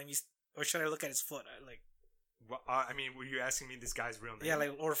real name? Or should I look at his foot? Well, I mean, were you asking me this guy's real name? Yeah,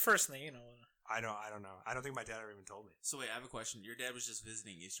 like, or first name, you know. I don't know. I don't think my dad ever even told me. So wait, I have a question. Your dad was just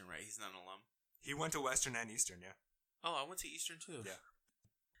visiting Eastern, right? He's not an alum? He went to Western and Eastern, yeah. Oh, I went to Eastern too. Yeah.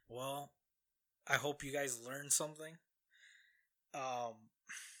 Well, I hope you guys learned something.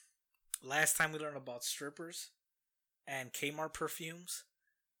 Last time we learned about strippers and Kmart perfumes.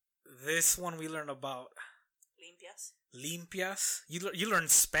 This one we learned about limpias. You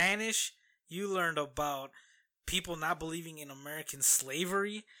learned Spanish. You learned about people not believing in American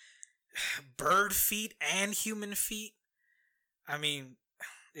slavery, bird feet and human feet. I mean,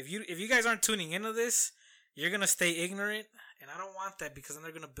 if you guys aren't tuning into this, you're gonna stay ignorant, and I don't want that because then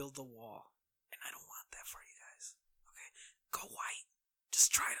they're gonna build the wall, and I don't want that for you guys. Okay, go white.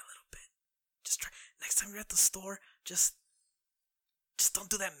 Just try it a little bit. Just try. Next time you're at the store, just don't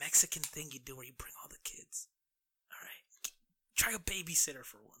do that Mexican thing you do where you bring all the kids. All right, try a babysitter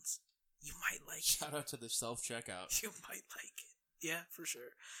for once. You might like it. Shout out to the self-checkout. You might like it. Yeah, for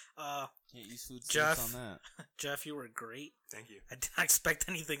sure. Can't use food Jeff, stamps on that. Jeff, you were great. Thank you. I did not expect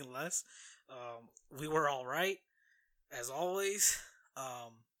anything less. We were all right, as always.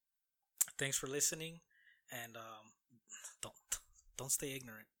 Thanks for listening, and don't stay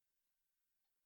ignorant.